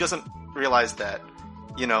believe. He doesn't realize that,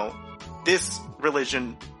 this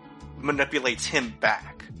religion manipulates him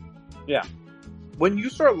back. Yeah. When you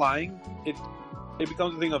start lying, it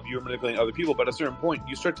becomes a thing of you're manipulating other people, but at a certain point,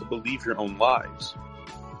 you start to believe your own lies.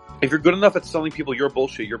 If you're good enough at selling people your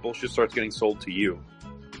bullshit starts getting sold to you.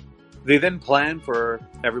 They then plan for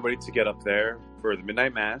everybody to get up there for the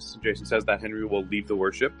midnight mass. Jason says that Henry will lead the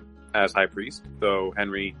worship as high priest, though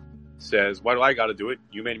Henry says, why do I gotta do it?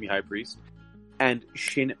 You made me high priest. And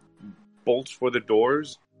Shin bolts for the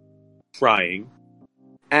doors, crying,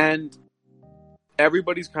 and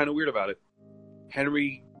everybody's kind of weird about it.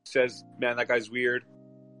 Henry says, man, that guy's weird.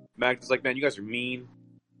 Magda's like, man, you guys are mean.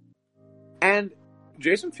 And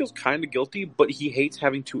Jason feels kind of guilty, but he hates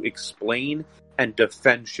having to explain and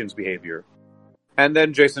defend Shin's behavior. And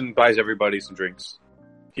then Jason buys everybody some drinks.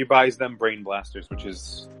 He buys them brain blasters, which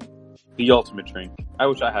is the ultimate drink. I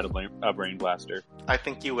wish I had a brain blaster. I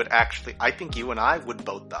think you and I would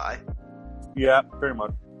both die. Yeah, very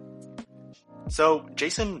much. So,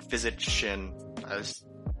 Jason visits Shin as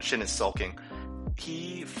Shin is sulking.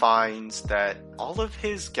 He finds that all of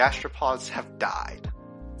his gastropods have died.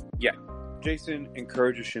 Yeah. Jason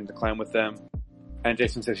encourages Shin to climb with them, and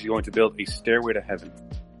Jason says he's going to build a stairway to heaven.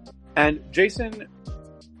 And Jason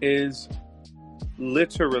is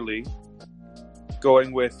literally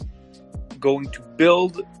going to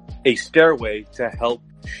build a stairway to help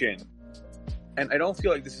Shin. And I don't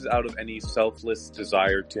feel like this is out of any selfless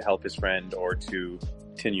desire to help his friend or to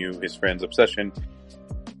continue his friend's obsession.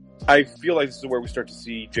 I feel like this is where we start to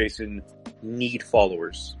see Jason need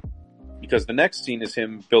followers. Because the next scene is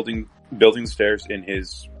him building stairs in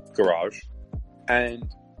his garage. And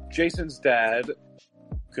Jason's dad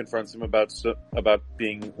confronts him about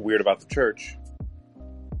being weird about the church.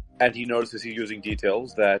 And he notices he's using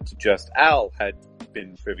details that just Al had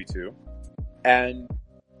been privy to. And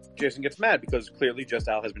Jason gets mad because clearly just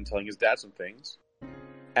Al has been telling his dad some things.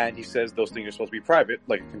 And he says those things are supposed to be private,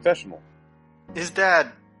 like a confessional. His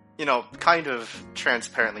dad, kind of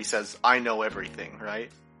transparently says, I know everything,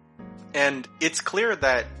 right? And it's clear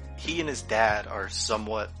that he and his dad are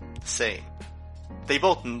somewhat the same. They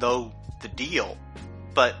both know the deal,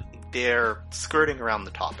 but they're skirting around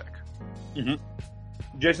the topic.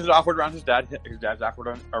 Mm-hmm. Jason's awkward around his dad. His dad's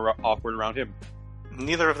awkward around him.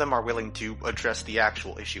 Neither of them are willing to address the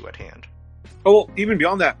actual issue at hand. Oh, well, even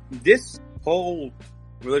beyond that, this whole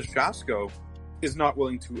religious fiasco is not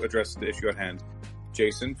willing to address the issue at hand.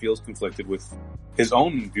 Jason feels conflicted with his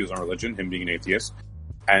own views on religion, him being an atheist,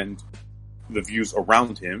 and the views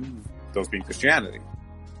around him, those being Christianity.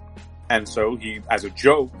 And so he, as a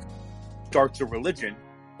joke, starts a religion,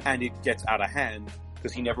 and it gets out of hand,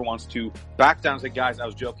 because he never wants to back down and say, guys, I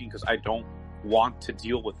was joking because I don't want to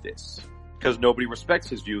deal with this. Because nobody respects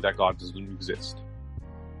his view that God doesn't exist.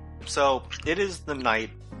 So, it is the night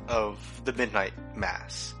of the midnight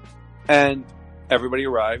mass. And everybody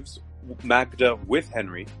arrives, Magda with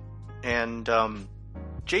Henry. And,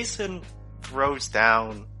 Jason throws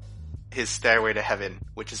down his stairway to heaven,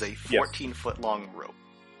 which is a 14-foot long rope.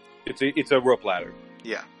 It's a rope ladder.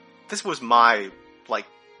 Yeah. This was my,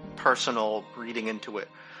 personal reading into it.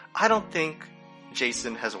 I don't think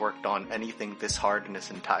Jason has worked on anything this hard in his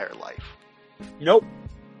entire life. Nope.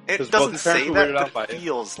 It doesn't say that, but it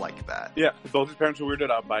feels like that. Yeah, both his parents were weirded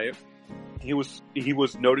out by it. He was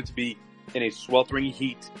noted to be in a sweltering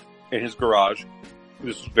heat in his garage. It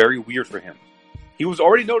was very weird for him. He was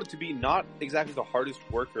already noted to be not exactly the hardest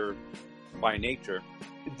worker by nature.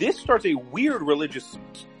 This starts a weird religious,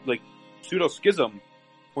 pseudo-schism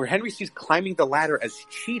where Henry sees climbing the ladder as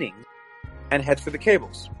cheating and heads for the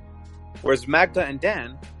cables. Whereas Magda and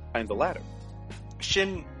Dan climb the ladder.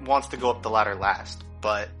 Shin wants to go up the ladder last,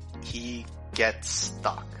 but he gets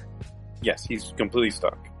stuck. Yes, he's completely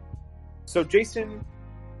stuck. So Jason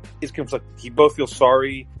is conflicted. He both feels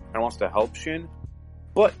sorry and wants to help Shin,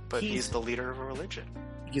 but he's the leader of a religion.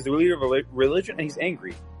 He's the leader of a religion, and he's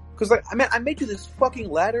angry. Because, I made you this fucking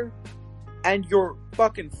ladder, and you're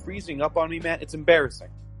fucking freezing up on me, man. It's embarrassing.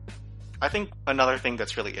 I think another thing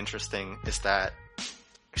that's really interesting is that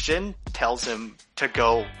Shin tells him to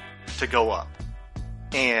go up.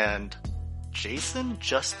 And Jason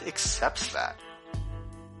just accepts that.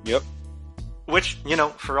 Yep. Which,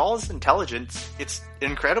 for all his intelligence, it's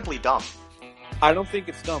incredibly dumb. I don't think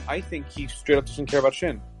it's dumb. I think he straight up doesn't care about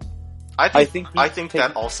Shin. I think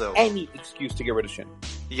that also any excuse to get rid of Shin.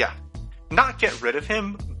 Yeah, not get rid of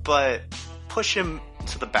him, but push him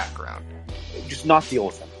to the background. Just not deal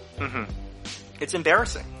with him. Mm-hmm. It's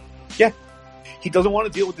embarrassing. Yeah, he doesn't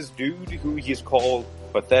want to deal with this dude who he has called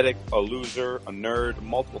pathetic, a loser, a nerd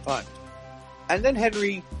multiple times. And then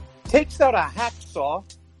Henry takes out a hacksaw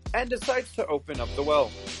and decides to open up the well.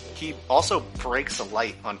 He also breaks a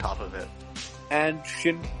light on top of it. And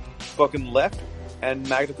Shin fucking left, and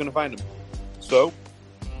Magda couldn't find him. So,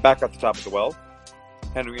 back at the top of the well,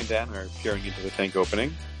 Henry and Dan are peering into the tank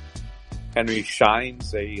opening. Henry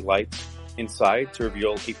shines a light inside to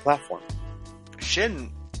reveal a platform. Shin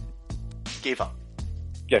gave up.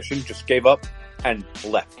 Yeah, Shin just gave up and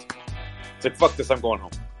left. It's like, fuck this, I'm going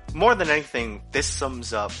home. More than anything, this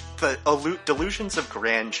sums up the delusions of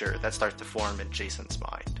grandeur that start to form in Jason's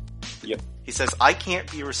mind. Yep. He says, I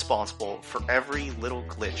can't be responsible for every little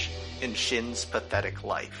glitch in Shin's pathetic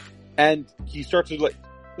life. And he starts to,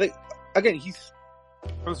 like again, he's,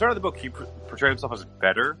 from the start of the book, he portrayed himself as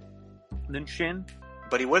better than Shin.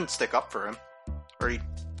 But he wouldn't stick up for him. Or he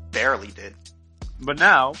barely did. But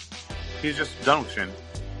now, he's just done with Shin.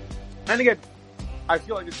 And again, I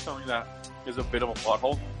feel like this is something that is a bit of a plot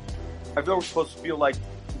hole. I feel we're supposed to feel like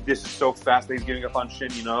this is so fast that he's giving up on Shin,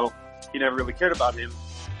 you know? He never really cared about him.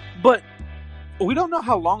 But we don't know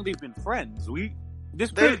how long they've been friends.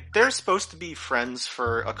 They're supposed to be friends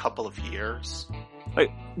for a couple of years.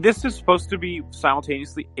 Like, this is supposed to be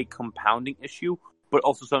simultaneously a compounding issue, but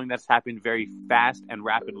also something that's happened very fast and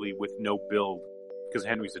rapidly with no build, because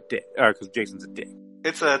Henry's a dick, or because Jason's a dick.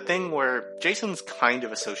 It's a thing where Jason's kind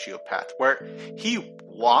of a sociopath, where he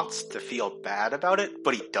wants to feel bad about it,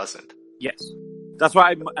 but he doesn't. Yes. That's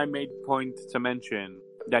why I made point to mention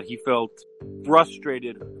that he felt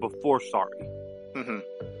frustrated before sorry. Mm-hmm.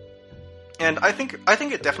 And I think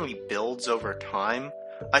it definitely builds over time.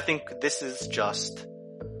 I think this is just...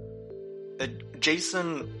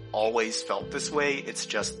 Jason always felt this way, it's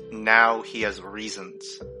just now he has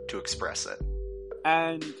reasons to express it.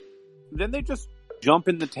 And then they just jump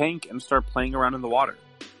in the tank and start playing around in the water,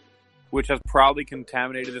 which has probably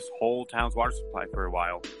contaminated this whole town's water supply for a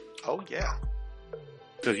while. Oh, yeah.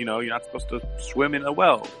 Because, you know, you're not supposed to swim in a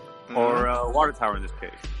well, or a water tower in this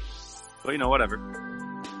case. But, you know, whatever.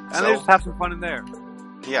 And they just have some fun in there.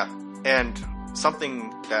 Yeah, and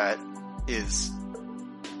something that is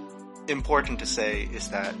important to say is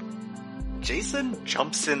that Jason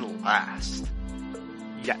jumps in last.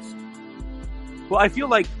 Yes. Well, I feel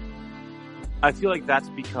like that's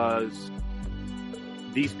because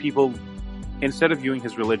these people, instead of viewing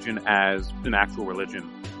his religion as an actual religion,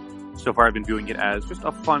 so far I've been viewing it as just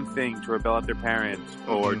a fun thing to rebel at their parents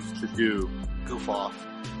or just to do. Goof off.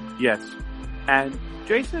 Yes. And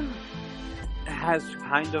Jason has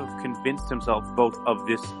kind of convinced himself both of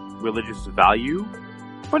this religious value,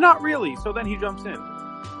 but not really, so then he jumps in.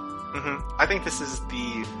 Mm-hmm. I think this is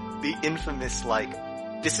the infamous,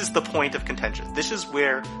 this is the point of contention. This is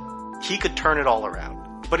where he could turn it all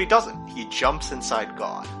around. But he doesn't. He jumps inside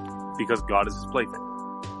God. Because God is his plaything.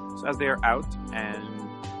 So as they are out and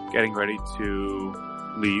getting ready to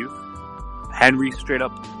leave, Henry straight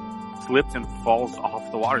up slips and falls off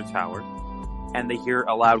the water tower, and they hear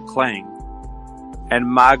a loud clang.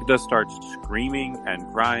 And Magda starts screaming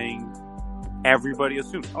and crying. Everybody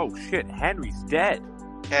assumes, oh shit, Henry's dead.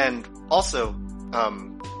 And also,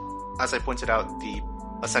 as I pointed out, the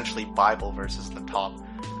essentially Bible verses at the top,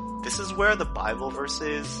 this is where the Bible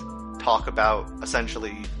verses talk about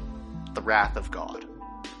essentially the wrath of God.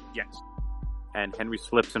 Yes. And Henry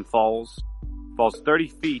slips and falls 30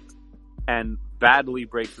 feet and badly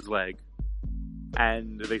breaks his leg.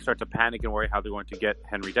 And they start to panic and worry how they're going to get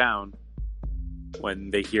Henry down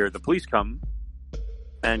when they hear the police come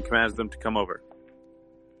and commands them to come over.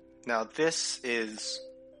 Now this is,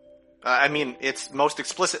 it's most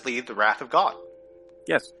explicitly the wrath of God.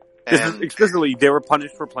 Yes. This is explicitly, they were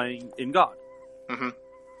punished for playing in God. Mm-hmm.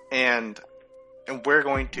 And we're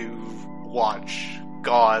going to watch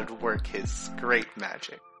God work his great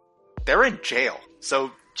magic. They're in jail.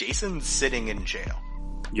 So Jason's sitting in jail.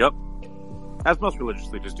 Yep. As most religious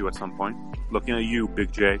leaders do at some point. Looking at you,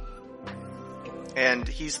 Big J. And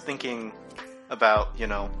he's thinking about,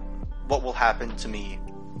 what will happen to me?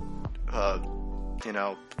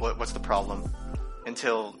 What's the problem?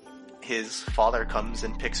 Until his father comes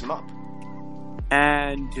and picks him up.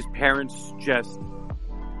 And his parents just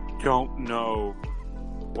don't know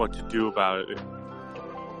what to do about it.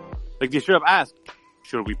 Like, they should have asked,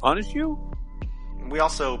 should we punish you?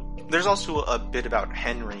 There's also a bit about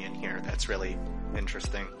Henry in here that's really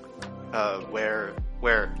interesting. Where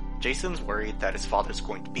Jason's worried that his father's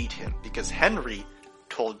going to beat him because Henry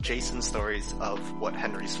told Jason stories of what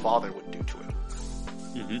Henry's father would do to him.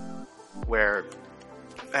 Mm-hmm. Where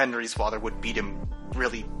Henry's father would beat him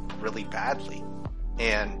really, really badly.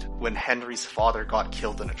 And when Henry's father got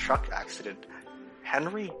killed in a truck accident,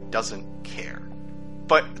 Henry doesn't care.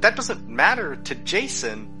 But that doesn't matter to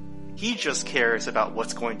Jason. He just cares about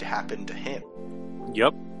what's going to happen to him.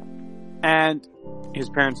 Yep. And his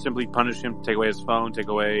parents simply punish him, take away his phone, take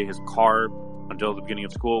away his car until the beginning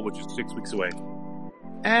of school, which is 6 weeks away.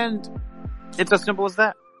 And it's as simple as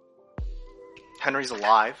that. Henry's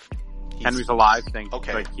alive. Henry's alive,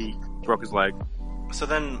 Okay. Like he broke his leg. So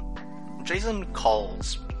then, Jason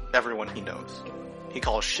calls everyone he knows. He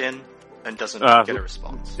calls Shin and doesn't get a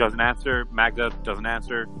response. Doesn't answer. Magda doesn't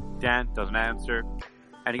answer. Dan doesn't answer.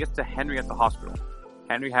 And he gets to Henry at the hospital.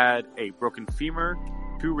 Henry had a broken femur,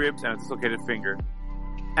 2 ribs, and a dislocated finger.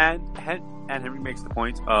 And Henry makes the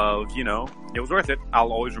point of, it was worth it.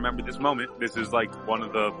 I'll always remember this moment. This is like one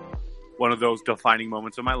of those defining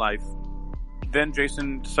moments of my life. Then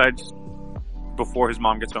Jason decides, before his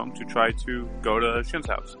mom gets home, to try to go to Shin's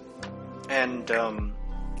house. And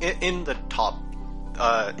in the top,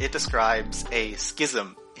 it describes a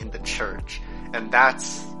schism in the church, and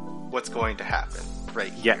that's what's going to happen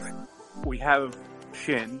right here. Yes. We have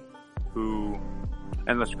Shin, who,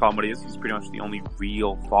 and let's call him what he is, he's pretty much the only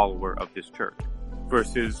real follower of this church,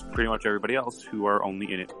 versus pretty much everybody else who are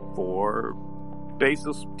only in it for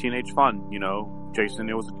baseless teenage fun. Jason,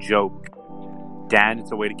 it was a joke. Dan,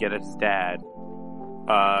 it's a way to get at his dad.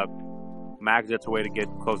 Magda, it's a way to get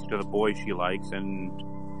closer to the boy she likes, and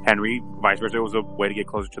Henry, vice versa, it was a way to get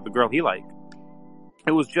closer to the girl he liked.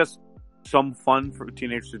 It was just some fun for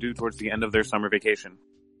teenagers to do towards the end of their summer vacation.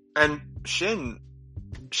 And Shin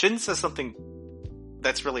says something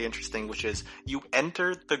that's really interesting, which is, you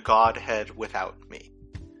entered the Godhead without me.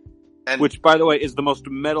 And which, by the way, is the most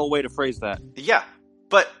metal way to phrase that. Yeah,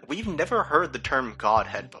 but we've never heard the term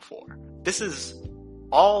Godhead before. This is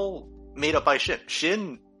all made up by Shin.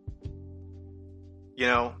 Shin,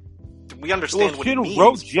 we understand what Shin he means. Shin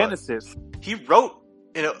wrote Genesis. He wrote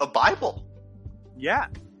a Bible. Yeah.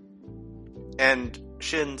 And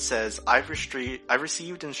Shin says, I've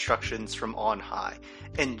received instructions from on high.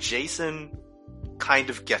 And Jason kind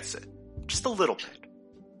of gets it. Just a little bit.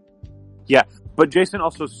 Yeah, but Jason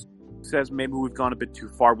also says maybe we've gone a bit too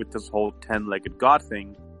far with this whole 10-legged god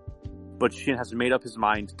thing. But Shin has made up his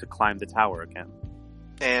mind to climb the tower again.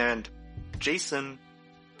 And Jason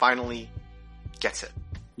finally gets it.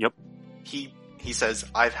 Yep. He says,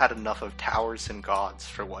 I've had enough of towers and gods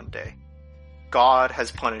for one day. God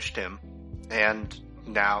has punished him, and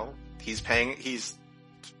now he's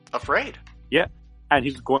afraid. Yeah, and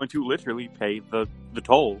he's going to literally pay the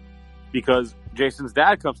toll, because Jason's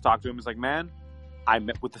dad comes to talk to him. He's like, man, I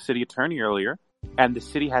met with the city attorney earlier, and the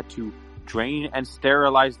city had to drain and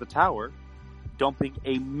sterilize the tower, dumping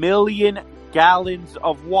 1 million gallons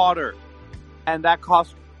of water, and that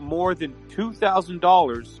cost more than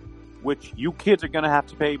 $2,000, which you kids are going to have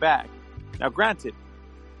to pay back. Now, granted,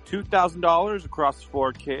 $2,000 across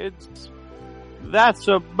 4 kids, that's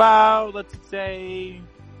about, let's say,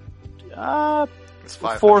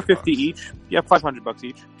 $450 each. Yeah, $500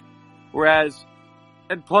 each. Whereas,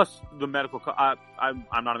 and plus the medical I'm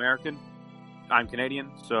not American. I'm Canadian,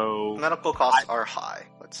 so medical costs are high,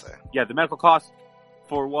 let's say. Yeah, the medical costs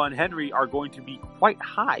for one Henry are going to be quite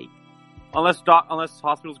high. Unless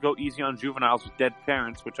hospitals go easy on juveniles with dead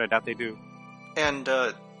parents, which I doubt they do. And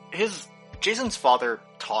Jason's father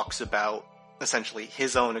talks about essentially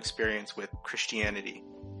his own experience with Christianity.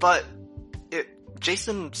 But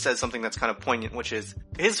Jason says something that's kind of poignant, which is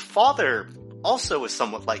his father also is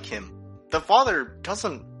somewhat like him. The father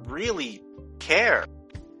doesn't really care.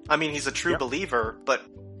 I mean, he's a true believer, but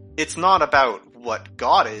it's not about what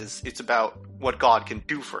God is, it's about what God can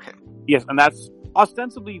do for him. Yes, and that's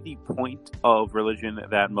ostensibly the point of religion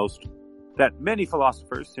that many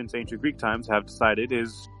philosophers since ancient Greek times have decided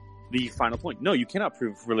is the final point. No, you cannot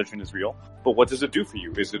prove religion is real, but what does it do for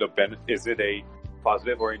you? Is it a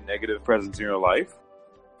positive or a negative presence in your life?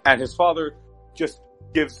 And his father just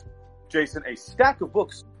gives Jason a stack of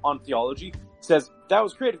books on theology, says, that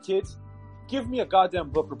was creative, kids. Give me a goddamn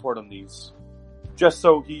book report on these. Just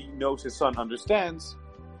so he knows his son understands.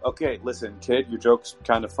 Okay, listen, kid, your joke's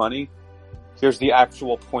kind of funny. Here's the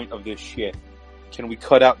actual point of this shit. Can we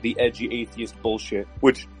cut out the edgy atheist bullshit?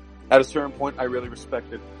 Which, at a certain point, I really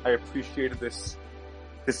respected. I appreciated this.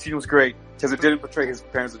 This scene was great, because it didn't portray his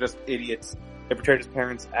parents as just idiots. It portrayed his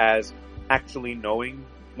parents as actually knowing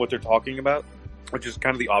what they're talking about, which is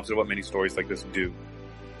kind of the opposite of what many stories like this do.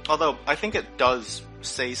 Although, I think it does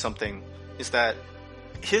say something, is that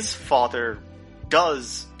his father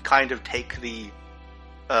does kind of take the,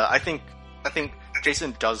 I think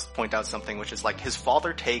Jason does point out something, which is like, his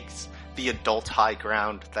father takes the adult high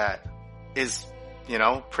ground that is,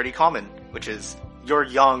 pretty common, which is, you're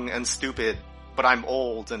young and stupid, but I'm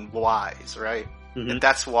old and wise, right? Mm-hmm. And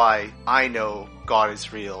that's why I know God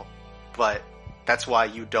is real, but that's why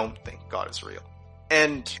you don't think God is real.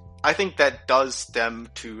 And I think that does stem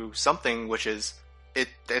to something, which is,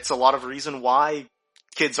 it's a lot of reason why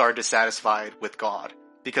kids are dissatisfied with God.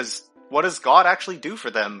 Because what does God actually do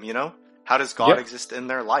for them, How does God exist in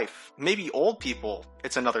their life? Maybe old people,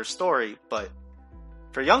 it's another story, but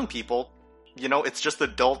for young people, it's just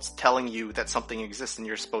adults telling you that something exists and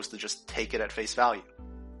you're supposed to just take it at face value.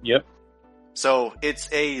 Yep. So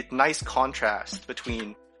it's a nice contrast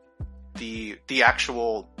between the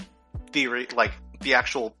actual theory, like the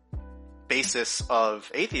actual basis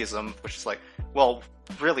of atheism, which is like, well,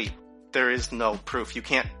 really, there is no proof. You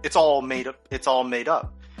can't, it's all made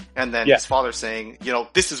up. And then his father saying,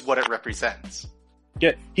 this is what it represents.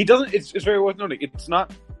 Yeah, he doesn't, it's very worth noting, it's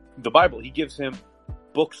not the Bible. He gives him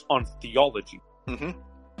books on theology. Mm-hmm.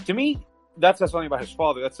 To me, that says something about his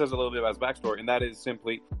father. That says a little bit about his backstory, and that is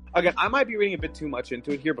simply, again, I might be reading a bit too much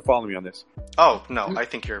into it here, but follow me on this. Oh, no, I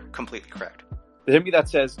think you're completely correct. To me, that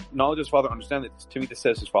says, knowledge of his father, understand that. To me, that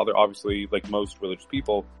says his father, obviously, like most religious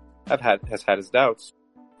people, has had his doubts,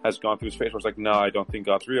 has gone through his phase where it's like, no, I don't think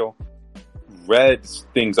God's real. Read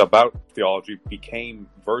things about theology, became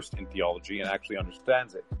versed in theology, and actually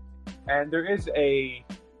understands it. And there is a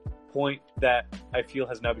point that I feel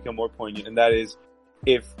has now become more poignant, and that is,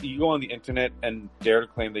 if you go on the internet and dare to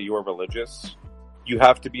claim that you are religious, you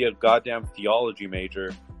have to be a goddamn theology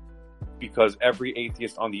major, because every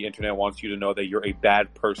atheist on the internet wants you to know that you're a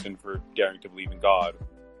bad person for daring to believe in God.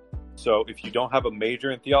 So if you don't have a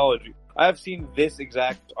major in theology, I have seen this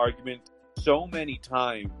exact argument so many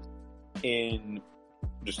times in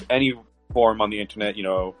just any forum on the internet,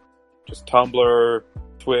 just Tumblr,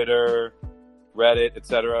 Twitter, Reddit,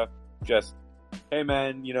 etc. Just, hey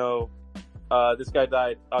man, this guy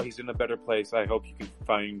died. Oh, he's in a better place. I hope you can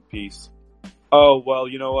find peace. Oh, well,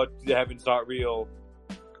 you know what? Heaven's not real.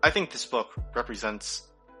 I think this book represents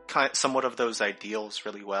somewhat of those ideals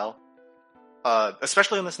really well.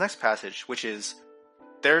 Especially in this next passage, which is,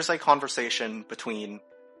 there's a conversation between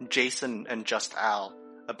Jason and Just Al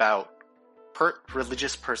about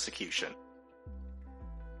religious persecution.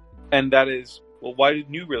 And that is, well, why did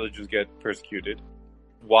new religions get persecuted?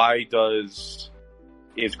 Why is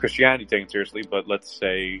Christianity taken seriously, but let's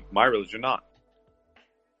say my religion not?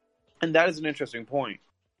 And that is an interesting point.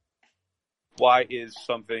 Why is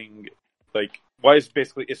something why is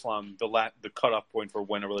basically Islam the cutoff point for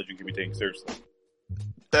when a religion can be taken seriously?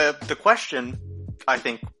 The question, I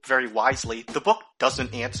think, very wisely, the book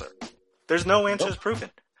doesn't answer. There's no answers proven.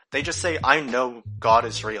 They just say, I know God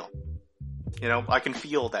is real. I can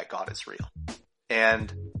feel that God is real.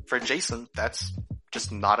 And for Jason, that's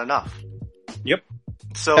just not enough. Yep.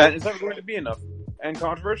 So, and it's not going to be enough. And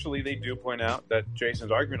controversially, they do point out that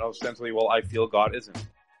Jason's argument is essentially, well, I feel God isn't.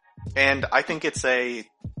 And I think it's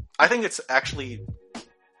actually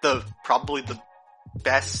probably the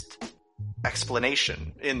best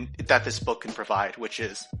explanation that this book can provide, which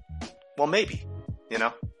is, well, maybe,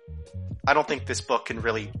 I don't think this book can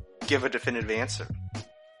really give a definitive answer.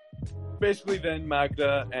 Basically, then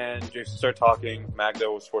Magda and Jason start talking.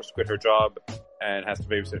 Magda was forced to quit her job and has to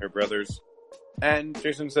babysit her brothers. And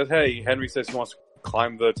Jason says, hey, Henry says he wants to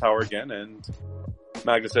climb the tower again, and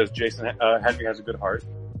Magda says Henry has a good heart.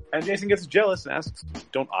 And Jason gets jealous and asks,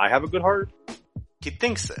 don't I have a good heart? He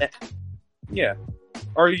thinks it. Yeah.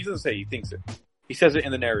 Or he doesn't say he thinks it. He says it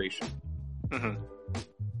in the narration. Mm-hmm.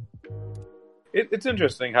 It's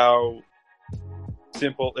interesting how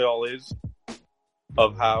simple it all is,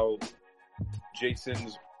 of how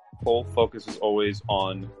Jason's whole focus is always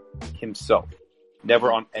on himself,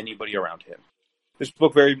 never on anybody around him. This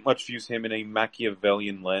book very much views him in a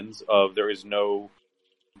Machiavellian lens of there is no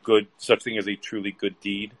good such thing as a truly good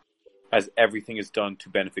deed, as everything is done to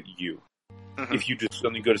benefit you. Mm-hmm. If you do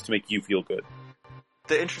something good, it's to make you feel good.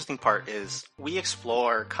 The interesting part is we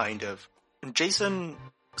explore Jason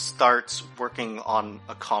starts working on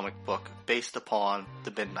a comic book based upon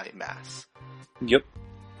the Midnight Mass. Yep.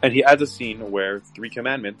 And he adds a scene where 3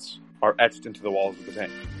 commandments are etched into the walls of the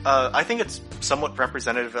tank. I think it's somewhat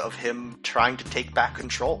representative of him trying to take back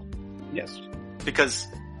control. Yes. Because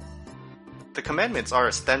the commandments are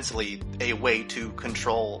ostensibly a way to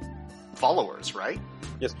control followers, right?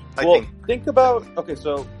 Yes. Think about... Okay,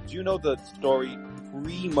 so do you know the story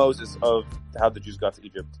pre-Moses of how the Jews got to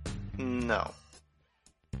Egypt? No.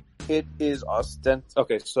 It is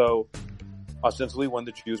Okay, so ostensibly when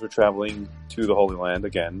the Jews were traveling to the Holy Land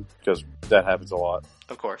again, because that happens a lot.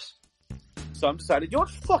 Of course. Some decided, you know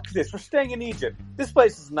what, fuck this, we're staying in Egypt. This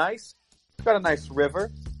place is nice. It's got a nice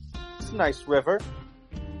river. It's a nice river.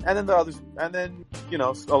 And then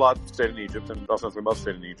a lot stayed in Egypt, and ostensibly most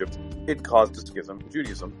stayed in Egypt. It caused a schism in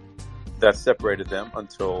Judaism that separated them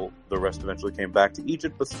until the rest eventually came back to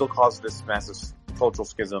Egypt, but still caused this massive cultural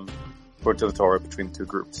schism to the Torah between the two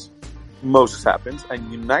groups. Moses happens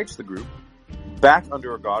and unites the group back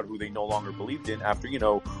under a God who they no longer believed in after,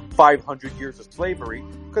 500 years of slavery,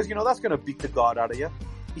 because, that's going to beat the God out of you.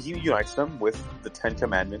 He unites them with the Ten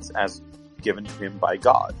Commandments as given to him by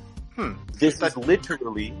God. This is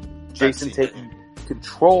literally Jason taking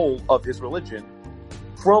control of his religion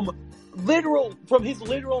from his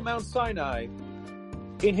literal Mount Sinai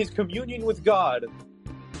in his communion with God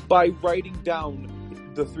by writing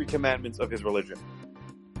down the 3 commandments of his religion.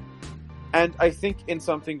 And I think in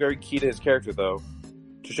something very key to his character, though,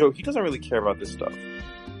 to show he doesn't really care about this stuff.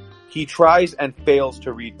 He tries and fails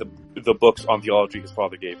to read the books on theology his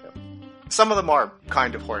father gave him. Some of them are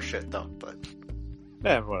kind of horseshit, though, but...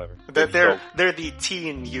 whatever. They're the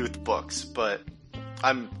teen youth books, but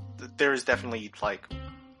there's definitely,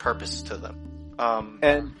 purpose to them.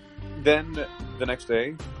 And then, the next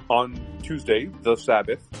day, on Tuesday, the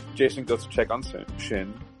Sabbath, Jason goes to check on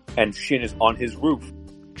Shin, and Shin is on his roof.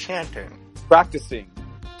 Chanting. Practicing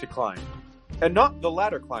to climb. And not the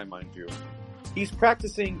ladder climb, mind you. He's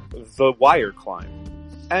practicing the wire climb.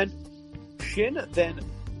 And Shin then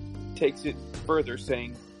takes it further,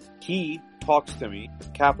 saying, he talks to me,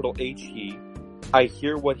 capital H he. I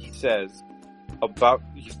hear what he says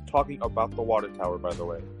he's talking about the water tower, by the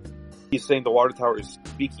way. He's saying the water tower is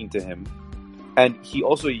speaking to him. And he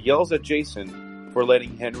also yells at Jason for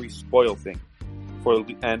letting Henry spoil things, for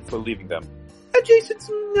leaving them. And Jason's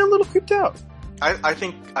a little creeped out. I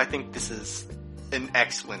think this is an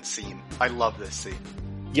excellent scene. I love this scene.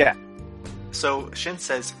 Yeah. So Shin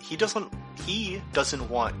says he doesn't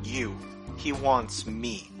want you. He wants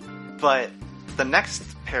me. But the next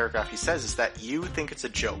paragraph he says is that you think it's a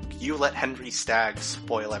joke. You let Henry Stagg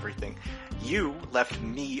spoil everything. You left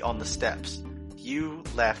me on the steps. You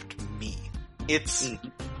left me. It's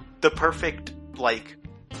the perfect,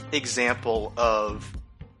 example of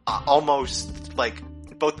almost,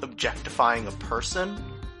 both objectifying a person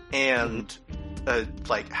and,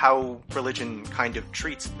 how religion kind of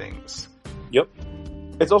treats things. Yep.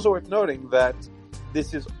 It's also worth noting that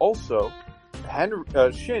this is also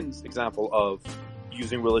Shin's example of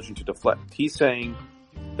using religion to deflect. He's saying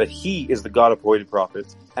that he is the God appointed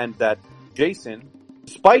prophet, and that Jason,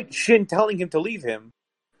 despite Shin telling him to leave him,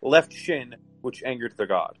 left Shin, which angered the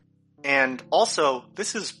god. And also,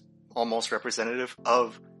 this is almost representative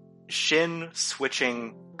of Shin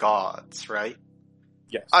switching gods, right?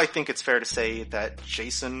 Yes. I think it's fair to say that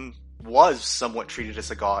Jason was somewhat treated as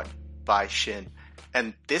a god by Shin.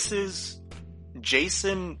 And this is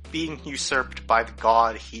Jason being usurped by the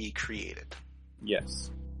god he created. Yes.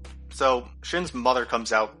 So, Shin's mother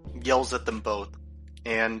comes out, yells at them both,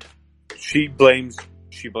 and... She blames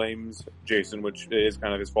Jason, which is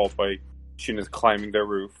kind of his fault by Shin is climbing their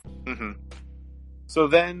roof. Mm-hmm. So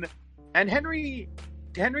then... And Henry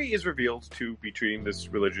is revealed to be treating this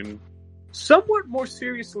religion somewhat more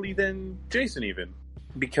seriously than Jason even.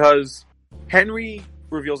 Because Henry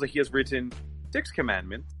reveals that he has written 6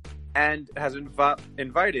 commandments and has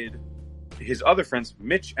invited his other friends,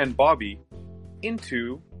 Mitch and Bobby,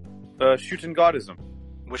 into Shutin Godism.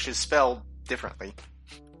 Which is spelled differently.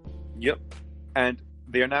 Yep. And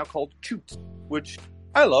they are now called Chutes, which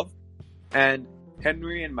I love. And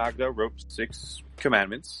Henry and Magda wrote 6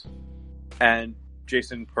 commandments. And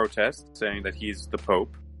Jason protests, saying that he's the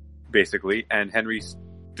Pope, basically. And Henry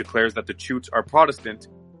declares that the Chutes are Protestant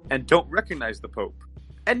and don't recognize the Pope.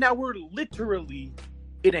 And now we're literally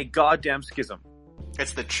in a goddamn schism.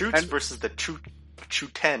 It's the Chutes versus the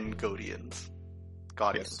Chuten Gaudians.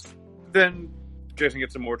 Yes. Then Jason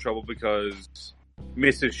gets in more trouble because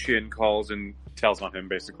Mrs. Shin calls and tells on him,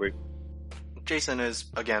 basically. Jason is,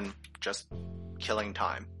 again, just killing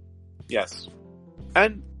time. Yes.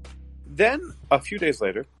 And then, a few days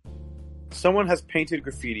later, someone has painted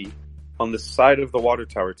graffiti on the side of the water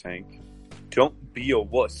tower tank, "Don't be a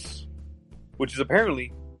wuss," which is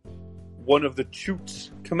apparently one of the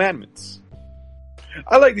Chutes commandments.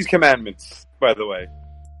 I like these commandments, by the way.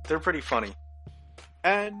 They're pretty funny.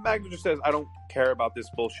 And Magda just says, I don't care about this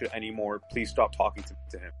bullshit anymore. Please stop talking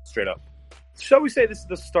to him. Straight up. Shall we say this is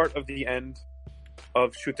the start of the end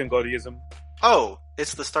of Shutengodiism? Oh,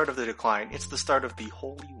 it's the start of the decline. It's the start of the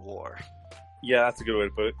Holy War. Yeah, that's a good way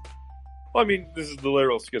to put it. Well, I mean, this is the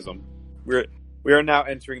literal schism. We are now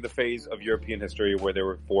entering the phase of European history where there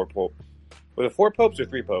were 4 popes. Were there 4 popes or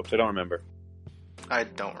 3 popes? I don't remember. I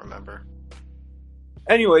don't remember.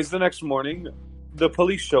 Anyways, the next morning, the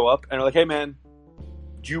police show up and are like, hey man,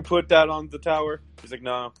 did you put that on the tower? He's like,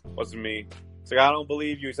 no, it wasn't me. He's like, I don't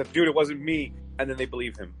believe you. He's like, dude, it wasn't me. And then they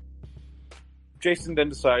believe him. Jason then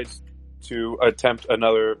decides to have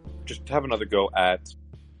another go at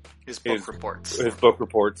His book reports. His book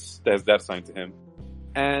reports that has that assigned to him.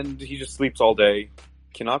 And he just sleeps all day,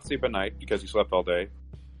 cannot sleep at night because he slept all day,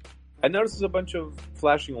 and notices a bunch of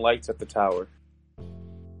flashing lights at the tower.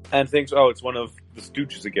 And thinks, oh, it's one of the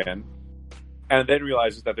Stooges again. And then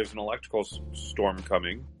realizes that there's an electrical storm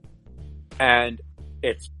coming. And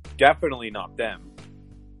it's definitely not them.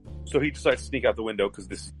 So he decides to sneak out the window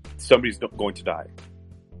because somebody's going to die.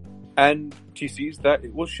 And he sees that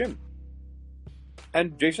it was Shin.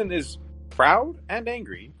 And Jason is proud and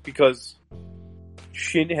angry because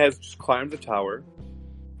Shin has just climbed the tower.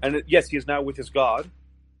 And yes, he is now with his god,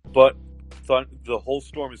 but the whole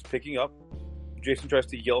storm is picking up. Jason tries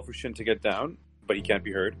to yell for Shin to get down, but he can't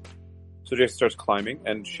be heard. So Jason starts climbing,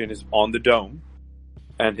 and Shin is on the dome,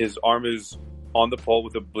 and his arm is on the pole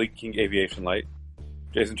with a blinking aviation light.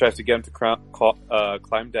 Jason tries to get him to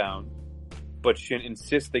climb down, but Shin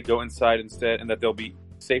insists they go inside instead, and that they'll be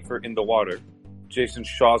safer in the water. Jason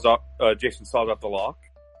saws off the lock.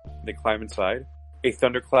 They climb inside. A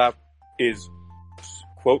thunderclap is,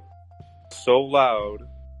 quote, so loud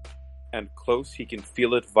and close he can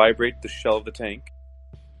feel it vibrate the shell of the tank.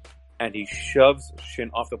 And he shoves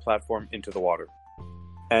Shin off the platform into the water.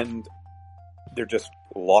 And they're just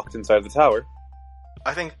locked inside the tower.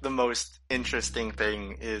 I think the most interesting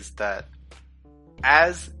thing is that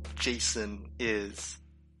as Jason is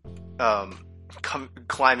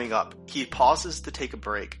climbing up, he pauses to take a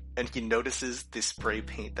break, and he notices this spray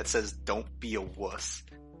paint that says, "Don't be a wuss."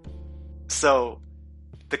 So,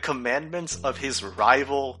 the commandments of his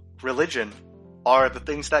rival religion are the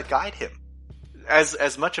things that guide him.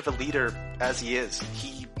 As much of a leader as he is,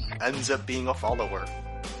 he ends up being a follower.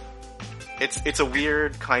 It's a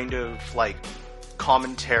weird kind of, like,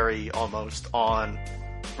 commentary almost on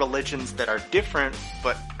religions that are different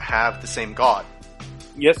but have the same God.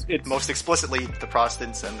 Yes, it's most explicitly the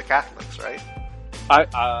Protestants and the Catholics, right?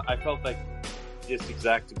 I felt like this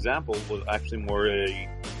exact example was actually more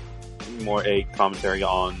a commentary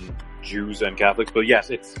on Jews and Catholics, but yes,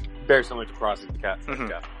 it's very similar to Protestants and Catholics.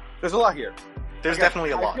 Mm-hmm. There's a lot here. There's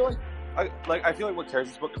definitely a lot. I feel like what carries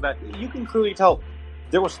this book is that you can clearly tell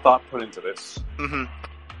there was thought put into this. Mm-hmm.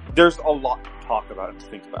 There's a lot to talk about and to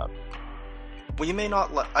think about. We may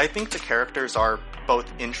not. I think the characters are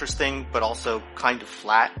both interesting, but also kind of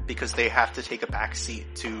flat because they have to take a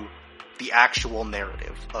backseat to the actual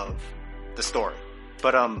narrative of the story.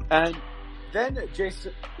 But and then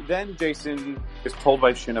Jason is told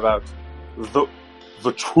by Shin about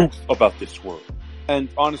the truth about this world. And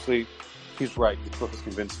honestly, he's right. The book has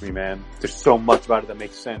convinced me, man. There's so much about it that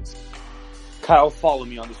makes sense. Kyle, follow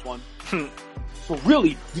me on this one. So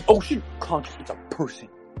really, the ocean conscious is a person.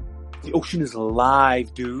 The ocean is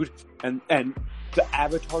alive, dude. And the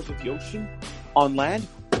avatars of the ocean on land,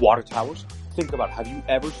 water towers. Think about, have you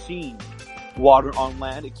ever seen water on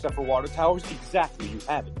land except for water towers? Exactly, you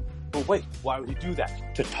haven't. But wait, why would he do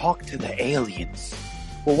that? To talk to the aliens.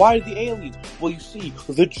 Well, why are the aliens? Well, you see,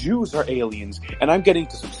 the Jews are aliens, and I'm getting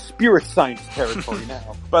to some spirit science territory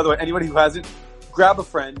now. By the way, anybody who hasn't, grab a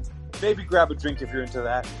friend, maybe grab a drink if you're into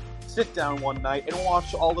that. Sit down one night and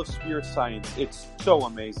watch all of Spirit Science. It's so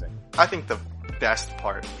amazing. I think the best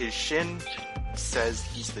part is Shin says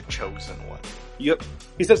he's the chosen one. Yep.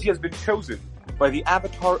 He says he has been chosen by the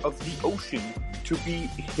avatar of the ocean to be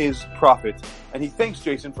his prophet, and he thanks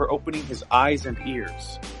Jason for opening his eyes and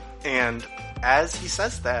ears. And as he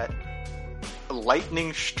says that,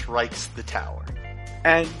 lightning strikes the tower.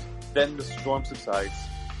 And then the storm subsides.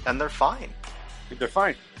 And they're fine. They're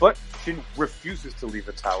fine. But Shin refuses to leave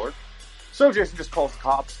the tower. So Jason just calls the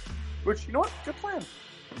cops. Which, you know what? Good plan.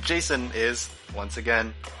 Jason is, once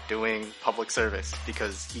again, doing public service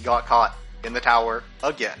because he got caught in the tower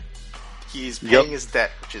again. He's paying his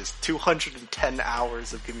debt, which is 210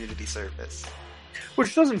 hours of community service.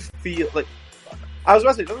 Which doesn't feel like... I was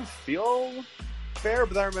about to say, it doesn't feel fair,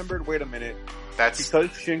 but then I remembered, wait a minute. That's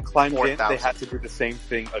because Shin climbed 4, in, they had to do the same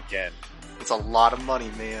thing again. It's a lot of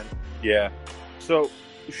money, man. Yeah. So,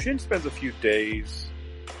 Shin spends a few days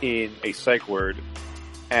in a psych ward,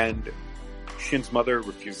 and Shin's mother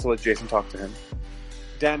refuses to let Jason talk to him.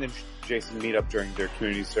 Dan and Jason meet up during their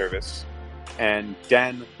community service, and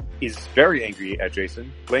Dan is very angry at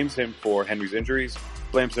Jason, blames him for Henry's injuries,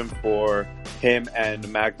 blames him for him and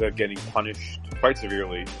Magda getting punished quite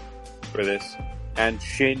severely for this. and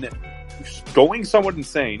Shin going somewhat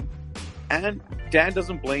insane. And Dan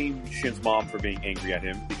doesn't blame Shin's mom for being angry at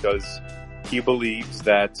him because he believes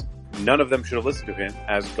that none of them should have listened to him,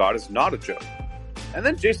 as God is not a joke. And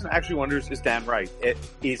then Jason actually wonders, is Dan right?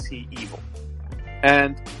 Is he evil?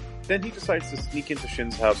 And then he decides to sneak into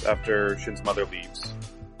Shin's house after Shin's mother leaves.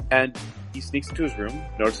 And he sneaks into his room,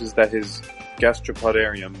 notices that his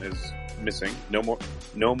gastropodarium is missing,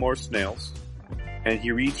 no more snails. And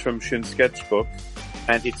he reads from Shin's sketchbook,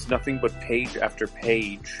 and it's nothing but page after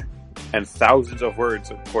page and thousands of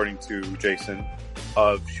words, according to Jason,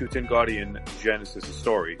 of Shuten Guardian Genesis'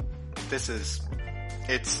 story. It's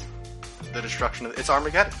the destruction of, it's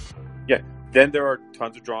Armageddon. Yeah. Then there are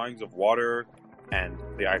tons of drawings of water and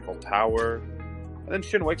the Eiffel Tower. And then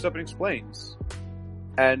Shin wakes up and explains.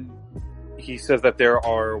 And he says that there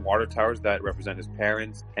are water towers that represent his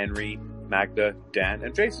parents, Henry, Magda, Dan,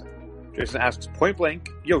 and Jason. Jason asks point blank,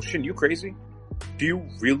 yo, Shin, you crazy? Do you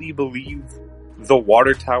really believe the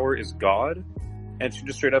water tower is God? And Shin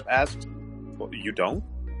just straight up asks, well, you don't?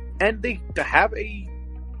 And they have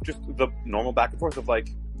just the normal back and forth of like,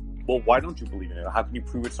 well, why don't you believe in it? How can you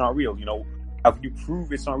prove it's not real? You know, how can you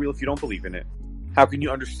prove it's not real if you don't believe in it? How can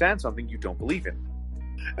you understand something you don't believe in?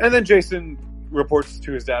 And then Jason reports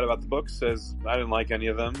to his dad about the books, says, I didn't like any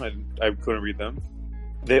of them, I couldn't read them.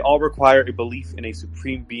 They all require a belief in a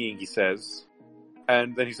supreme being, he says.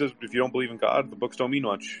 And then he says, if you don't believe in God, the books don't mean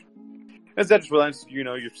much. And his dad just realizes, you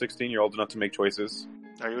know, you're 16, you're old enough to make choices.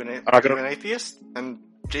 Are you an atheist? And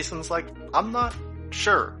Jason's like, I'm not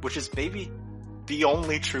sure, which is maybe the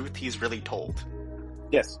only truth he's really told.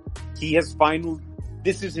 Yes. He has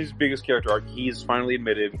this is his biggest character arc. He has finally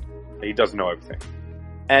admitted that he doesn't know everything.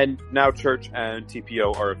 And now church and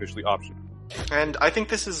TPO are officially optional. And I think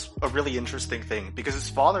this is a really interesting thing, because his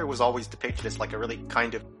father was always depicted as like a really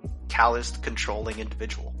kind of calloused, controlling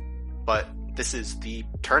individual. But this is the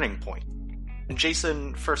turning point. And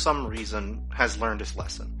Jason, for some reason, has learned his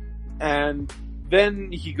lesson. And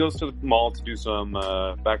then he goes to the mall to do some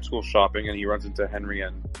back-to-school shopping, and he runs into Henry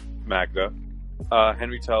and Magda.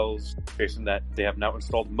 Henry tells Jason that they have now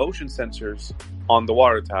installed motion sensors on the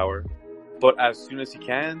water tower, but as soon as he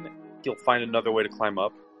can, he'll find another way to climb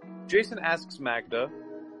up. Jason asks Magda,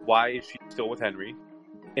 why is she still with Henry?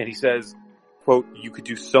 And he says, quote, you could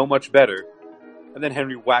do so much better. And then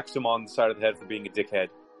Henry whacks him on the side of the head for being a dickhead.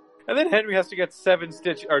 And then Henry has to get 7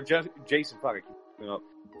 stitches, or Jason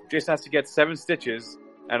has to get 7 stitches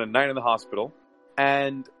and a night in the hospital.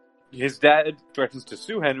 And his dad threatens to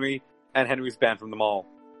sue Henry, and Henry's banned from the mall.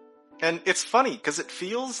 And it's funny, because it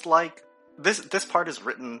feels like this part is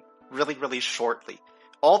written really, really shortly.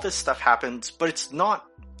 All this stuff happens, but it's not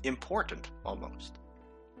important, almost.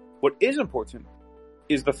 What is important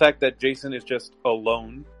is the fact that Jason is just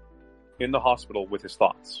alone in the hospital with his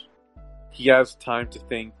thoughts. He has time to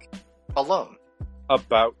think alone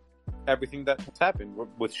about everything that has happened.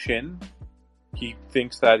 With Shin, he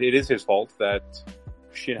thinks that it is his fault that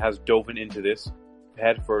Shin has dove into this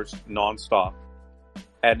head first, non-stop,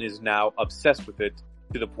 and is now obsessed with it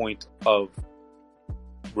to the point of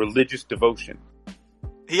religious devotion.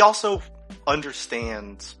 He also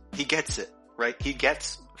understands, he gets it, right? He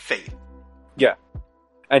gets faith. Yeah.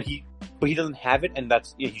 But he doesn't have it, and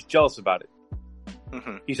he's jealous about it.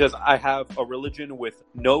 Mm-hmm. He says, I have a religion with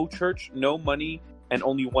no church, no money, and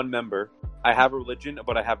only one member. I have a religion,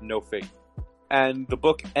 but I have no faith. And the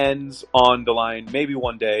book ends on the line, maybe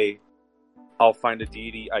one day I'll find a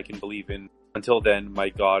deity I can believe in. Until then, my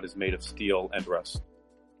God is made of steel and rust.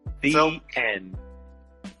 The end.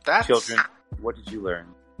 Children, what did you learn?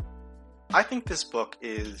 I think this book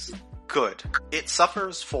is good. It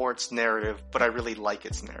suffers for its narrative, but I really like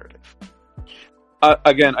its narrative.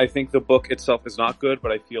 Again, I think the book itself is not good,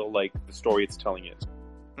 but I feel like the story it's telling is.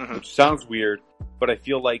 Mm-hmm. Which sounds weird, but I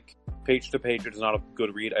feel like page to page it is not a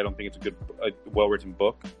good read. I don't think it's a well-written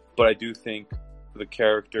book, but I do think the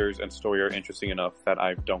characters and story are interesting enough that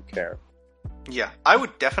I don't care. Yeah, I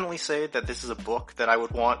would definitely say that this is a book that I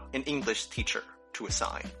would want an English teacher to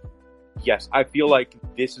assign. Yes, I feel like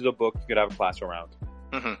this is a book you could have a class around.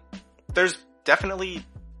 Mm-hmm. There's definitely,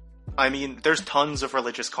 there's tons of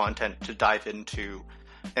religious content to dive into,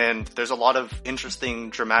 and there's a lot of interesting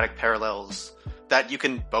dramatic parallels that you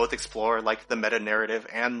can both explore, like the meta-narrative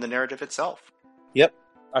and the narrative itself. Yep.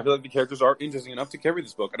 I feel like the characters are interesting enough to carry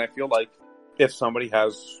this book, and I feel like if somebody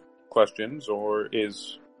has questions or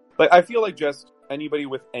is... I feel like just anybody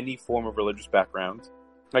with any form of religious background,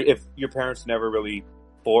 like if your parents never really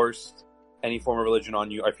forced any form of religion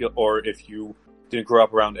on you, or if you didn't grow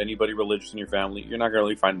up around anybody religious in your family, you're not going to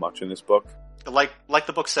really find much in this book. Like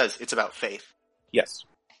the book says, it's about faith. Yes.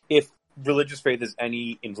 If religious faith has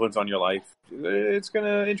any influence on your life, it's going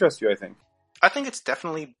to interest you, I think. I think it's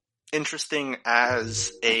definitely interesting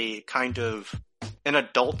as a kind of an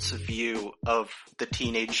adult's view of the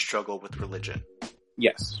teenage struggle with religion.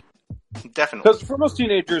 Yes. Definitely. Because for most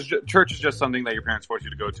teenagers, church is just something that your parents force you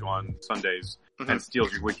to go to on Sundays and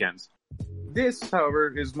steals your weekends. This,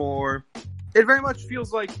 however, is more... It very much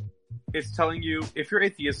feels like it's telling you, if you're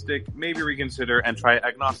atheistic, maybe reconsider and try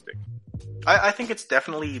agnostic. I think it's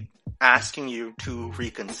definitely asking you to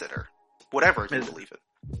reconsider whatever you believe in.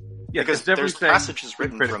 Yeah, because there's passages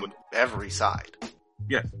written from every side.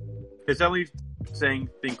 Yes. It's definitely saying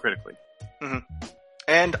think critically. Mm-hmm.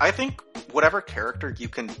 And I think whatever character you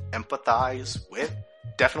can empathize with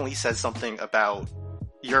definitely says something about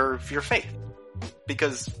your faith.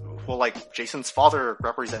 Because, well, like, Jason's father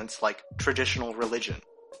represents, like, traditional religion.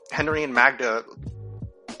 Henry and Magda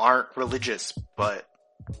aren't religious, but,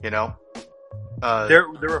 you know... they're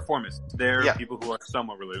reformists. They're people who are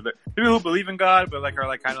somewhat religious. They're people who believe in God, but, like, are,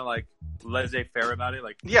 like, kind of, like, laissez-faire about it.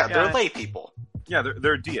 Like, they're lay people. Yeah,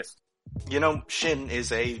 they're deists. You know, Shin is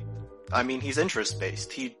he's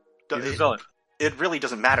interest-based. He's a zealot. It really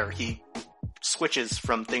doesn't matter. He switches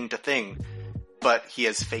from thing to thing, but he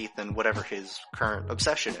has faith in whatever his current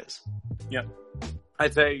obsession is. Yeah.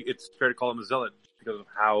 I'd say it's fair to call him a zealot because of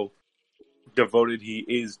how devoted he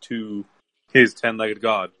is to his 10-legged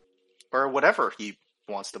god. Or whatever he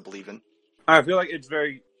wants to believe in. I feel like it's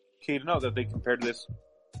very key to know that they compared this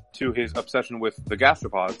to his obsession with the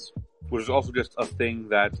gastropods, which is also just a thing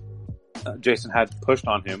that Jason had pushed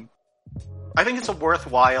on him. I think it's a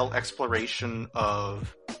worthwhile exploration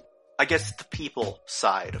of, I guess, the people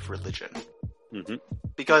side of religion. Mm-hmm.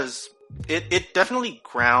 Because it definitely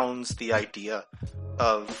grounds the idea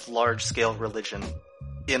of large-scale religion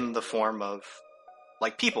in the form of,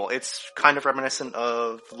 like, people. It's kind of reminiscent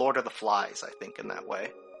of Lord of the Flies, I think, in that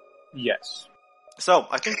way. Yes. So,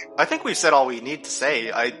 I think we've said all we need to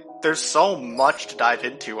say. There's so much to dive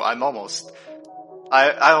into. I almost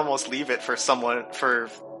leave it for someone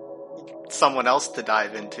else to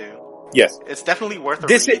dive into. Yes. It's definitely worth a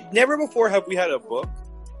read. Never before have we had a book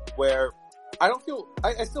where I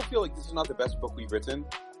still feel like this is not the best book we've written.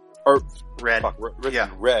 Or read.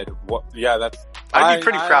 Read. What? Yeah, that's... I'd be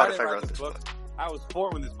pretty proud if I wrote this book. I was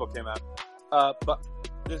 4 when this book came out. But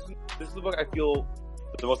this is the book I feel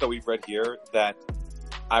the most that we've read here that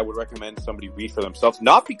I would recommend somebody read for themselves.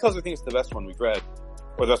 Not because I think it's the best one we've read,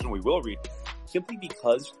 or the best one we will read, simply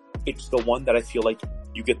because it's the one that I feel like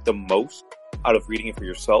you get the most out of reading it for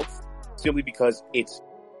yourself, simply because it's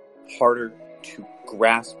harder to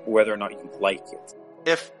grasp whether or not you like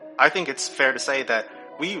it. I think it's fair to say that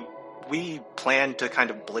we planned to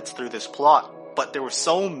kind of blitz through this plot, but there were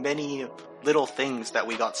so many little things that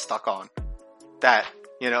we got stuck on that,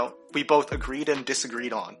 you know, we both agreed and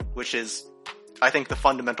disagreed on, which is, I think, the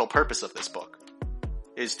fundamental purpose of this book,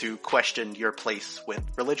 is to question your place with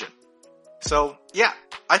religion. So, yeah,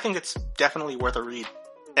 I think it's definitely worth a read.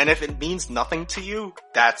 And if it means nothing to you,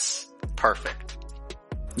 that's perfect.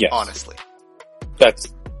 Yes. Honestly.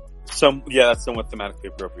 That's somewhat thematically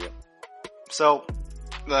appropriate. So,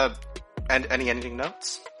 and any ending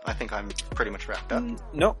notes? I think I'm pretty much wrapped up.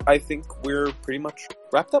 No, I think we're pretty much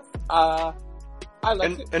wrapped up. I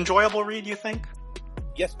liked it. Enjoyable read, you think?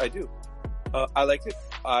 Yes, I do. I liked it.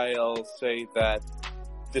 I'll say that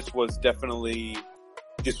this was definitely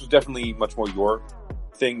much more your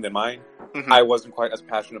thing than mine. Mm-hmm. I wasn't quite as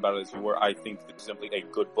passionate about it as you were. I think it's simply a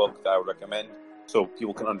good book that I would recommend so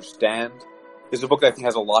people can understand. It's a book that I think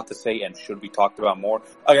has a lot to say and should be talked about more.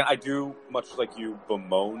 Again, I do, much like you,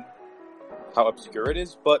 bemoan how obscure it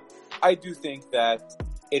is, but I do think that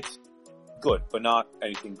it's good, but not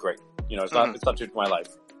anything great. You know, it's not changed my life.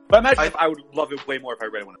 But imagine if I would love it way more if I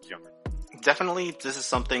read it when I was younger. Definitely, this is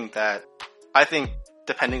something that I think,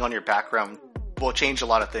 depending on your background, will change a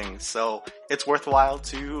lot of things. So it's worthwhile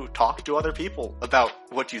to talk to other people about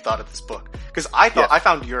what you thought of this book. Because I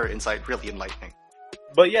found your insight really enlightening.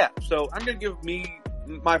 But yeah, so I'm going to give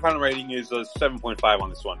my final rating is a 7.5 on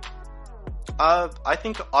this one. I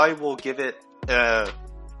think I will give it an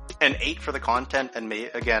 8 for the content and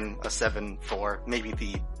again a 7 for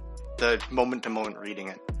maybe the moment to moment reading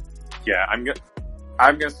it. Yeah, I'm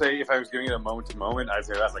gonna say if I was giving it a moment to moment, I'd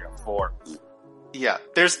say that's like a 4. Yeah,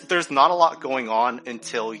 there's not a lot going on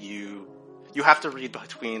until you have to read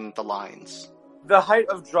between the lines. The height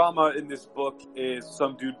of drama in this book is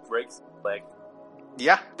some dude breaks his leg.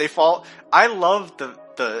 Yeah, they fall. I love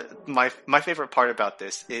my favorite part about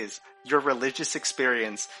this is your religious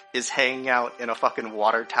experience is hanging out in a fucking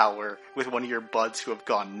water tower with one of your buds who have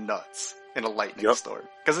gone nuts in a lightning storm.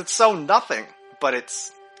 Because it's so nothing, but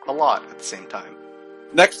it's a lot at the same time.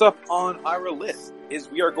 Next up on our list is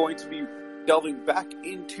we are going to be delving back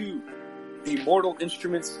into the Mortal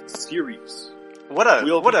Instruments series. What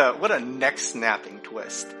a neck snapping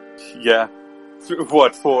twist. Yeah.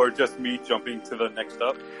 What, for just me jumping to the next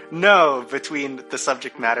up? No, between the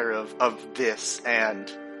subject matter of this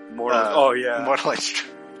and Mortal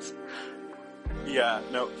Instruments. Yeah,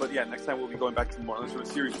 no, but yeah, next time we'll be going back to the Mortal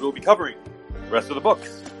Instruments series. We'll be covering the rest of the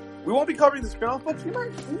books. We won't be covering the spin-off books. We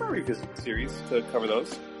might revisit the series to cover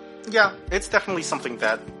those. Yeah, it's definitely something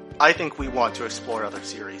that I think we want to explore other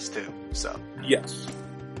series too, so. Yes.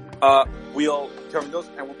 We'll be covering those,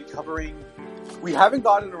 and we'll be covering... We haven't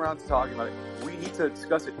gotten around to talking about it. We need to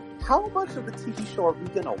discuss it. How much of the TV show are we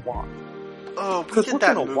gonna watch? Oh, we did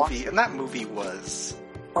that movie, and that movie was...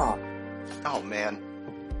 Oh, man.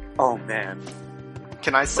 Oh, man.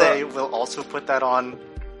 Can I say we'll also put that on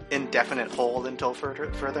indefinite hold until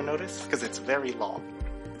further notice? Because it's very long.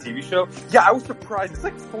 TV show? Yeah, I was surprised. It's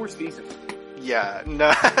like 4 seasons. Yeah,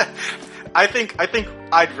 no. I think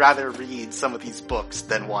I'd rather read some of these books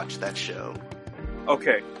than watch that show.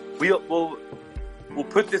 Okay, we'll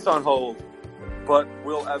put this on hold, but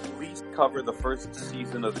we'll at least cover the first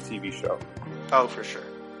season of the TV show. Oh, for sure.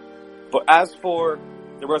 But as for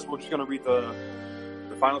the rest, we're just going to read the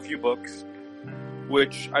final few books,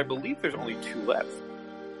 which I believe there's only 2 left.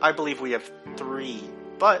 I believe we have 3,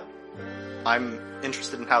 but I'm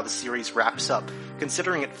interested in how the series wraps up,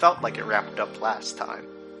 considering it felt like it wrapped up last time.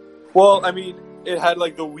 Well, I mean, it had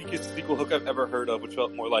like the weakest sequel hook I've ever heard of, which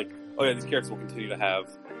felt more like, oh yeah, these characters will continue to have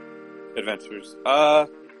adventures.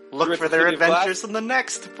 Look for their adventures in the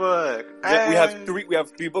next book. Yeah, we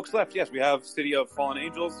have 3 books left. Yes, we have City of Fallen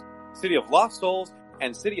Angels, City of Lost Souls,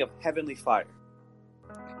 and City of Heavenly Fire.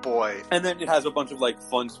 Boy. And then it has a bunch of like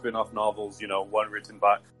fun spin-off novels, you know, one written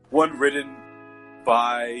by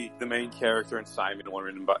the main character and Simon, and one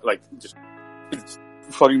written by it's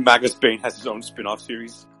fucking Magus Bane has his own spin-off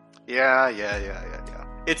series. Yeah.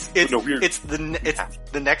 It's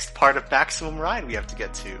the next part of Maximum Ride we have to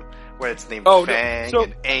get to, where it's named Fang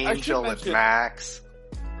and Angel and Max.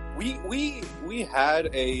 We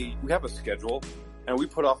have a schedule, and we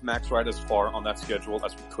put off Max Ride as far on that schedule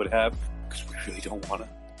as we could have, because we really don't want to.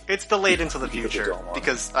 It's delayed into the future,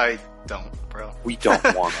 because I don't, bro. We don't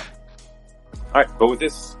want to. Alright, but with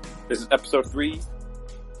this is episode 3,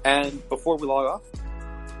 and before we log off,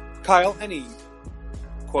 Kyle, any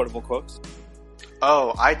quotable quotes?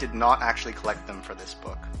 Oh, I did not actually collect them for this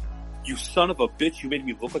book. You son of a bitch, you made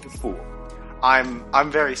me look like a fool.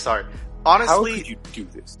 I'm very sorry. Honestly, how could you do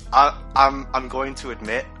this? I'm going to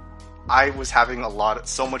admit, I was having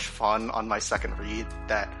so much fun on my second read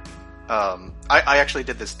that, I actually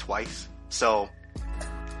did this twice, so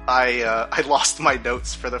I lost my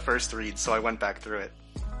notes for the first read, so I went back through it.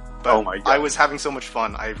 But oh my God. I was having so much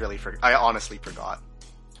fun, I honestly forgot.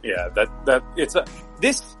 Yeah,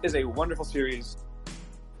 this is a wonderful series.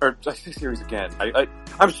 Or, I say series again.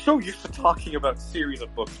 I'm so used to talking about series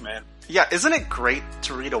of books, man. Yeah, isn't it great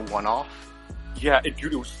to read a one-off? Yeah, it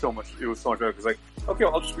was so much better, because like, okay,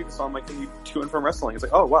 well, I'll just read this on my commute to and from wrestling. It's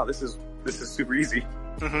like, oh wow, this is super easy.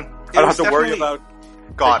 Mm-hmm. I don't have to worry about...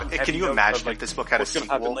 God, can you imagine if this book had a sequel?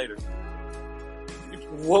 What's gonna happen later?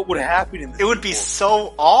 What would happen in the sequel? It would be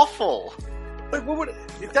so awful! Like,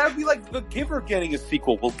 that would be like The Giver getting a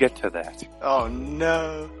sequel. We'll get to that. Oh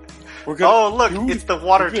no. It's the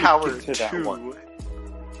Water Tower 2.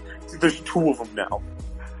 There's 2 of them now.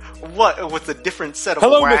 What? With a different set of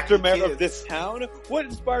Hello, wacky Mr. Mayor kids. of this town. What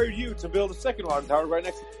inspired you to build a second water tower right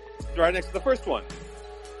next to the first one?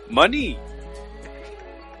 Money.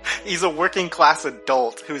 He's a working class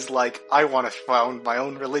adult who's like, I want to found my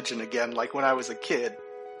own religion again, like when I was a kid.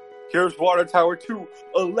 Here's Water Tower 2,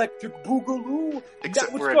 Electric Boogaloo.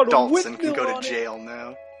 Except we're adults and can go to jail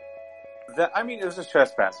now. It was just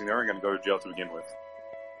trespassing. They weren't going to go to jail to begin with.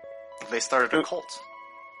 They started a cult.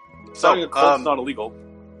 Starting a cult's not illegal.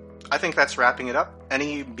 I think that's wrapping it up.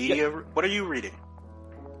 Any media... Yeah. What are you reading?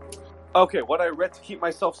 Okay, what I read to keep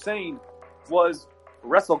myself sane was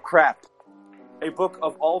Wrestle Crap, a book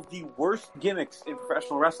of all the worst gimmicks in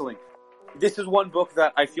professional wrestling. This is one book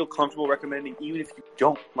that I feel comfortable recommending even if you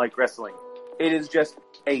don't like wrestling. It is just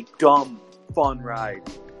a dumb, fun ride.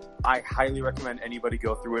 I highly recommend anybody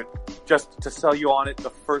go through it. Just to sell you on it,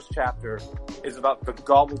 the first chapter is about the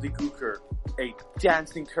Gobbledygooker, a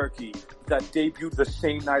dancing turkey that debuted the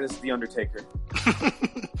same night as The Undertaker.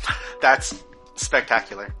 That's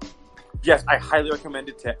spectacular. Yes, I highly recommend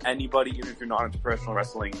it to anybody, even if you're not into professional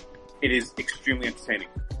wrestling. It is extremely entertaining.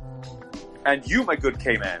 And you, my good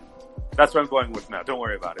K-Man, that's what I'm going with now. Don't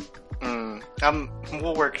worry about it.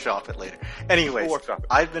 We'll workshop it later. Anyways,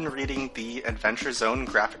 I've been reading the Adventure Zone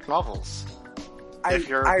graphic novels. if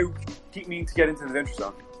you're... I keep meaning to get into the Adventure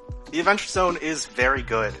Zone. The Adventure Zone is very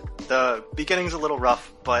good. The beginning's a little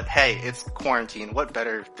rough, but hey, it's quarantine. What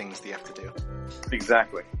better things do you have to do?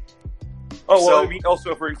 Exactly. Oh, well, So- I mean,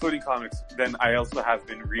 also, if we're including comics, then I also have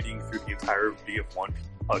been reading through the entirety of One Piece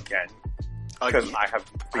again. Because Again? I have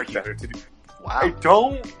Are things you- better to do. Wow.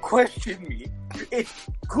 Don't question me. It's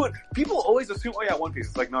good. People always assume, oh yeah, One Piece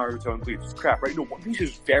is like Naruto and Bleach. It's crap, right? No, One Piece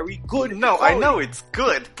is very good. No, I know it's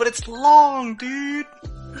good, but it's long, dude.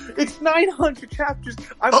 It's 900 chapters.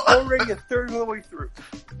 I'm already a third of the way through.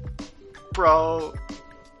 Bro.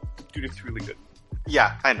 Dude, it's really good.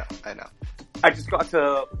 Yeah, I know. I just got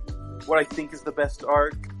to what I think is the best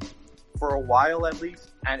arc for a while at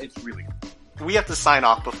least, and it's really good. We have to sign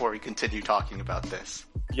off before we continue talking about this.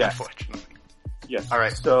 Yes. Unfortunately. Yes. All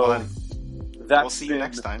right. So well, that's we'll see you been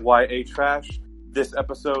next time. YA Trash. This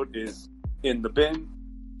episode is in the bin.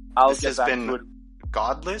 I'll This get has back been to it.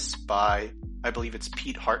 Godless by, I believe it's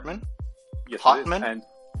Pete Hartman. Yes, it is, Hotman? and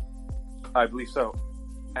I believe so.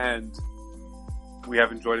 And we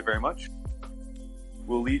have enjoyed it very much.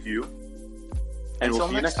 We'll leave you, and Until we'll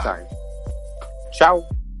see you next next time. Ciao.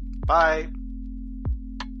 Bye.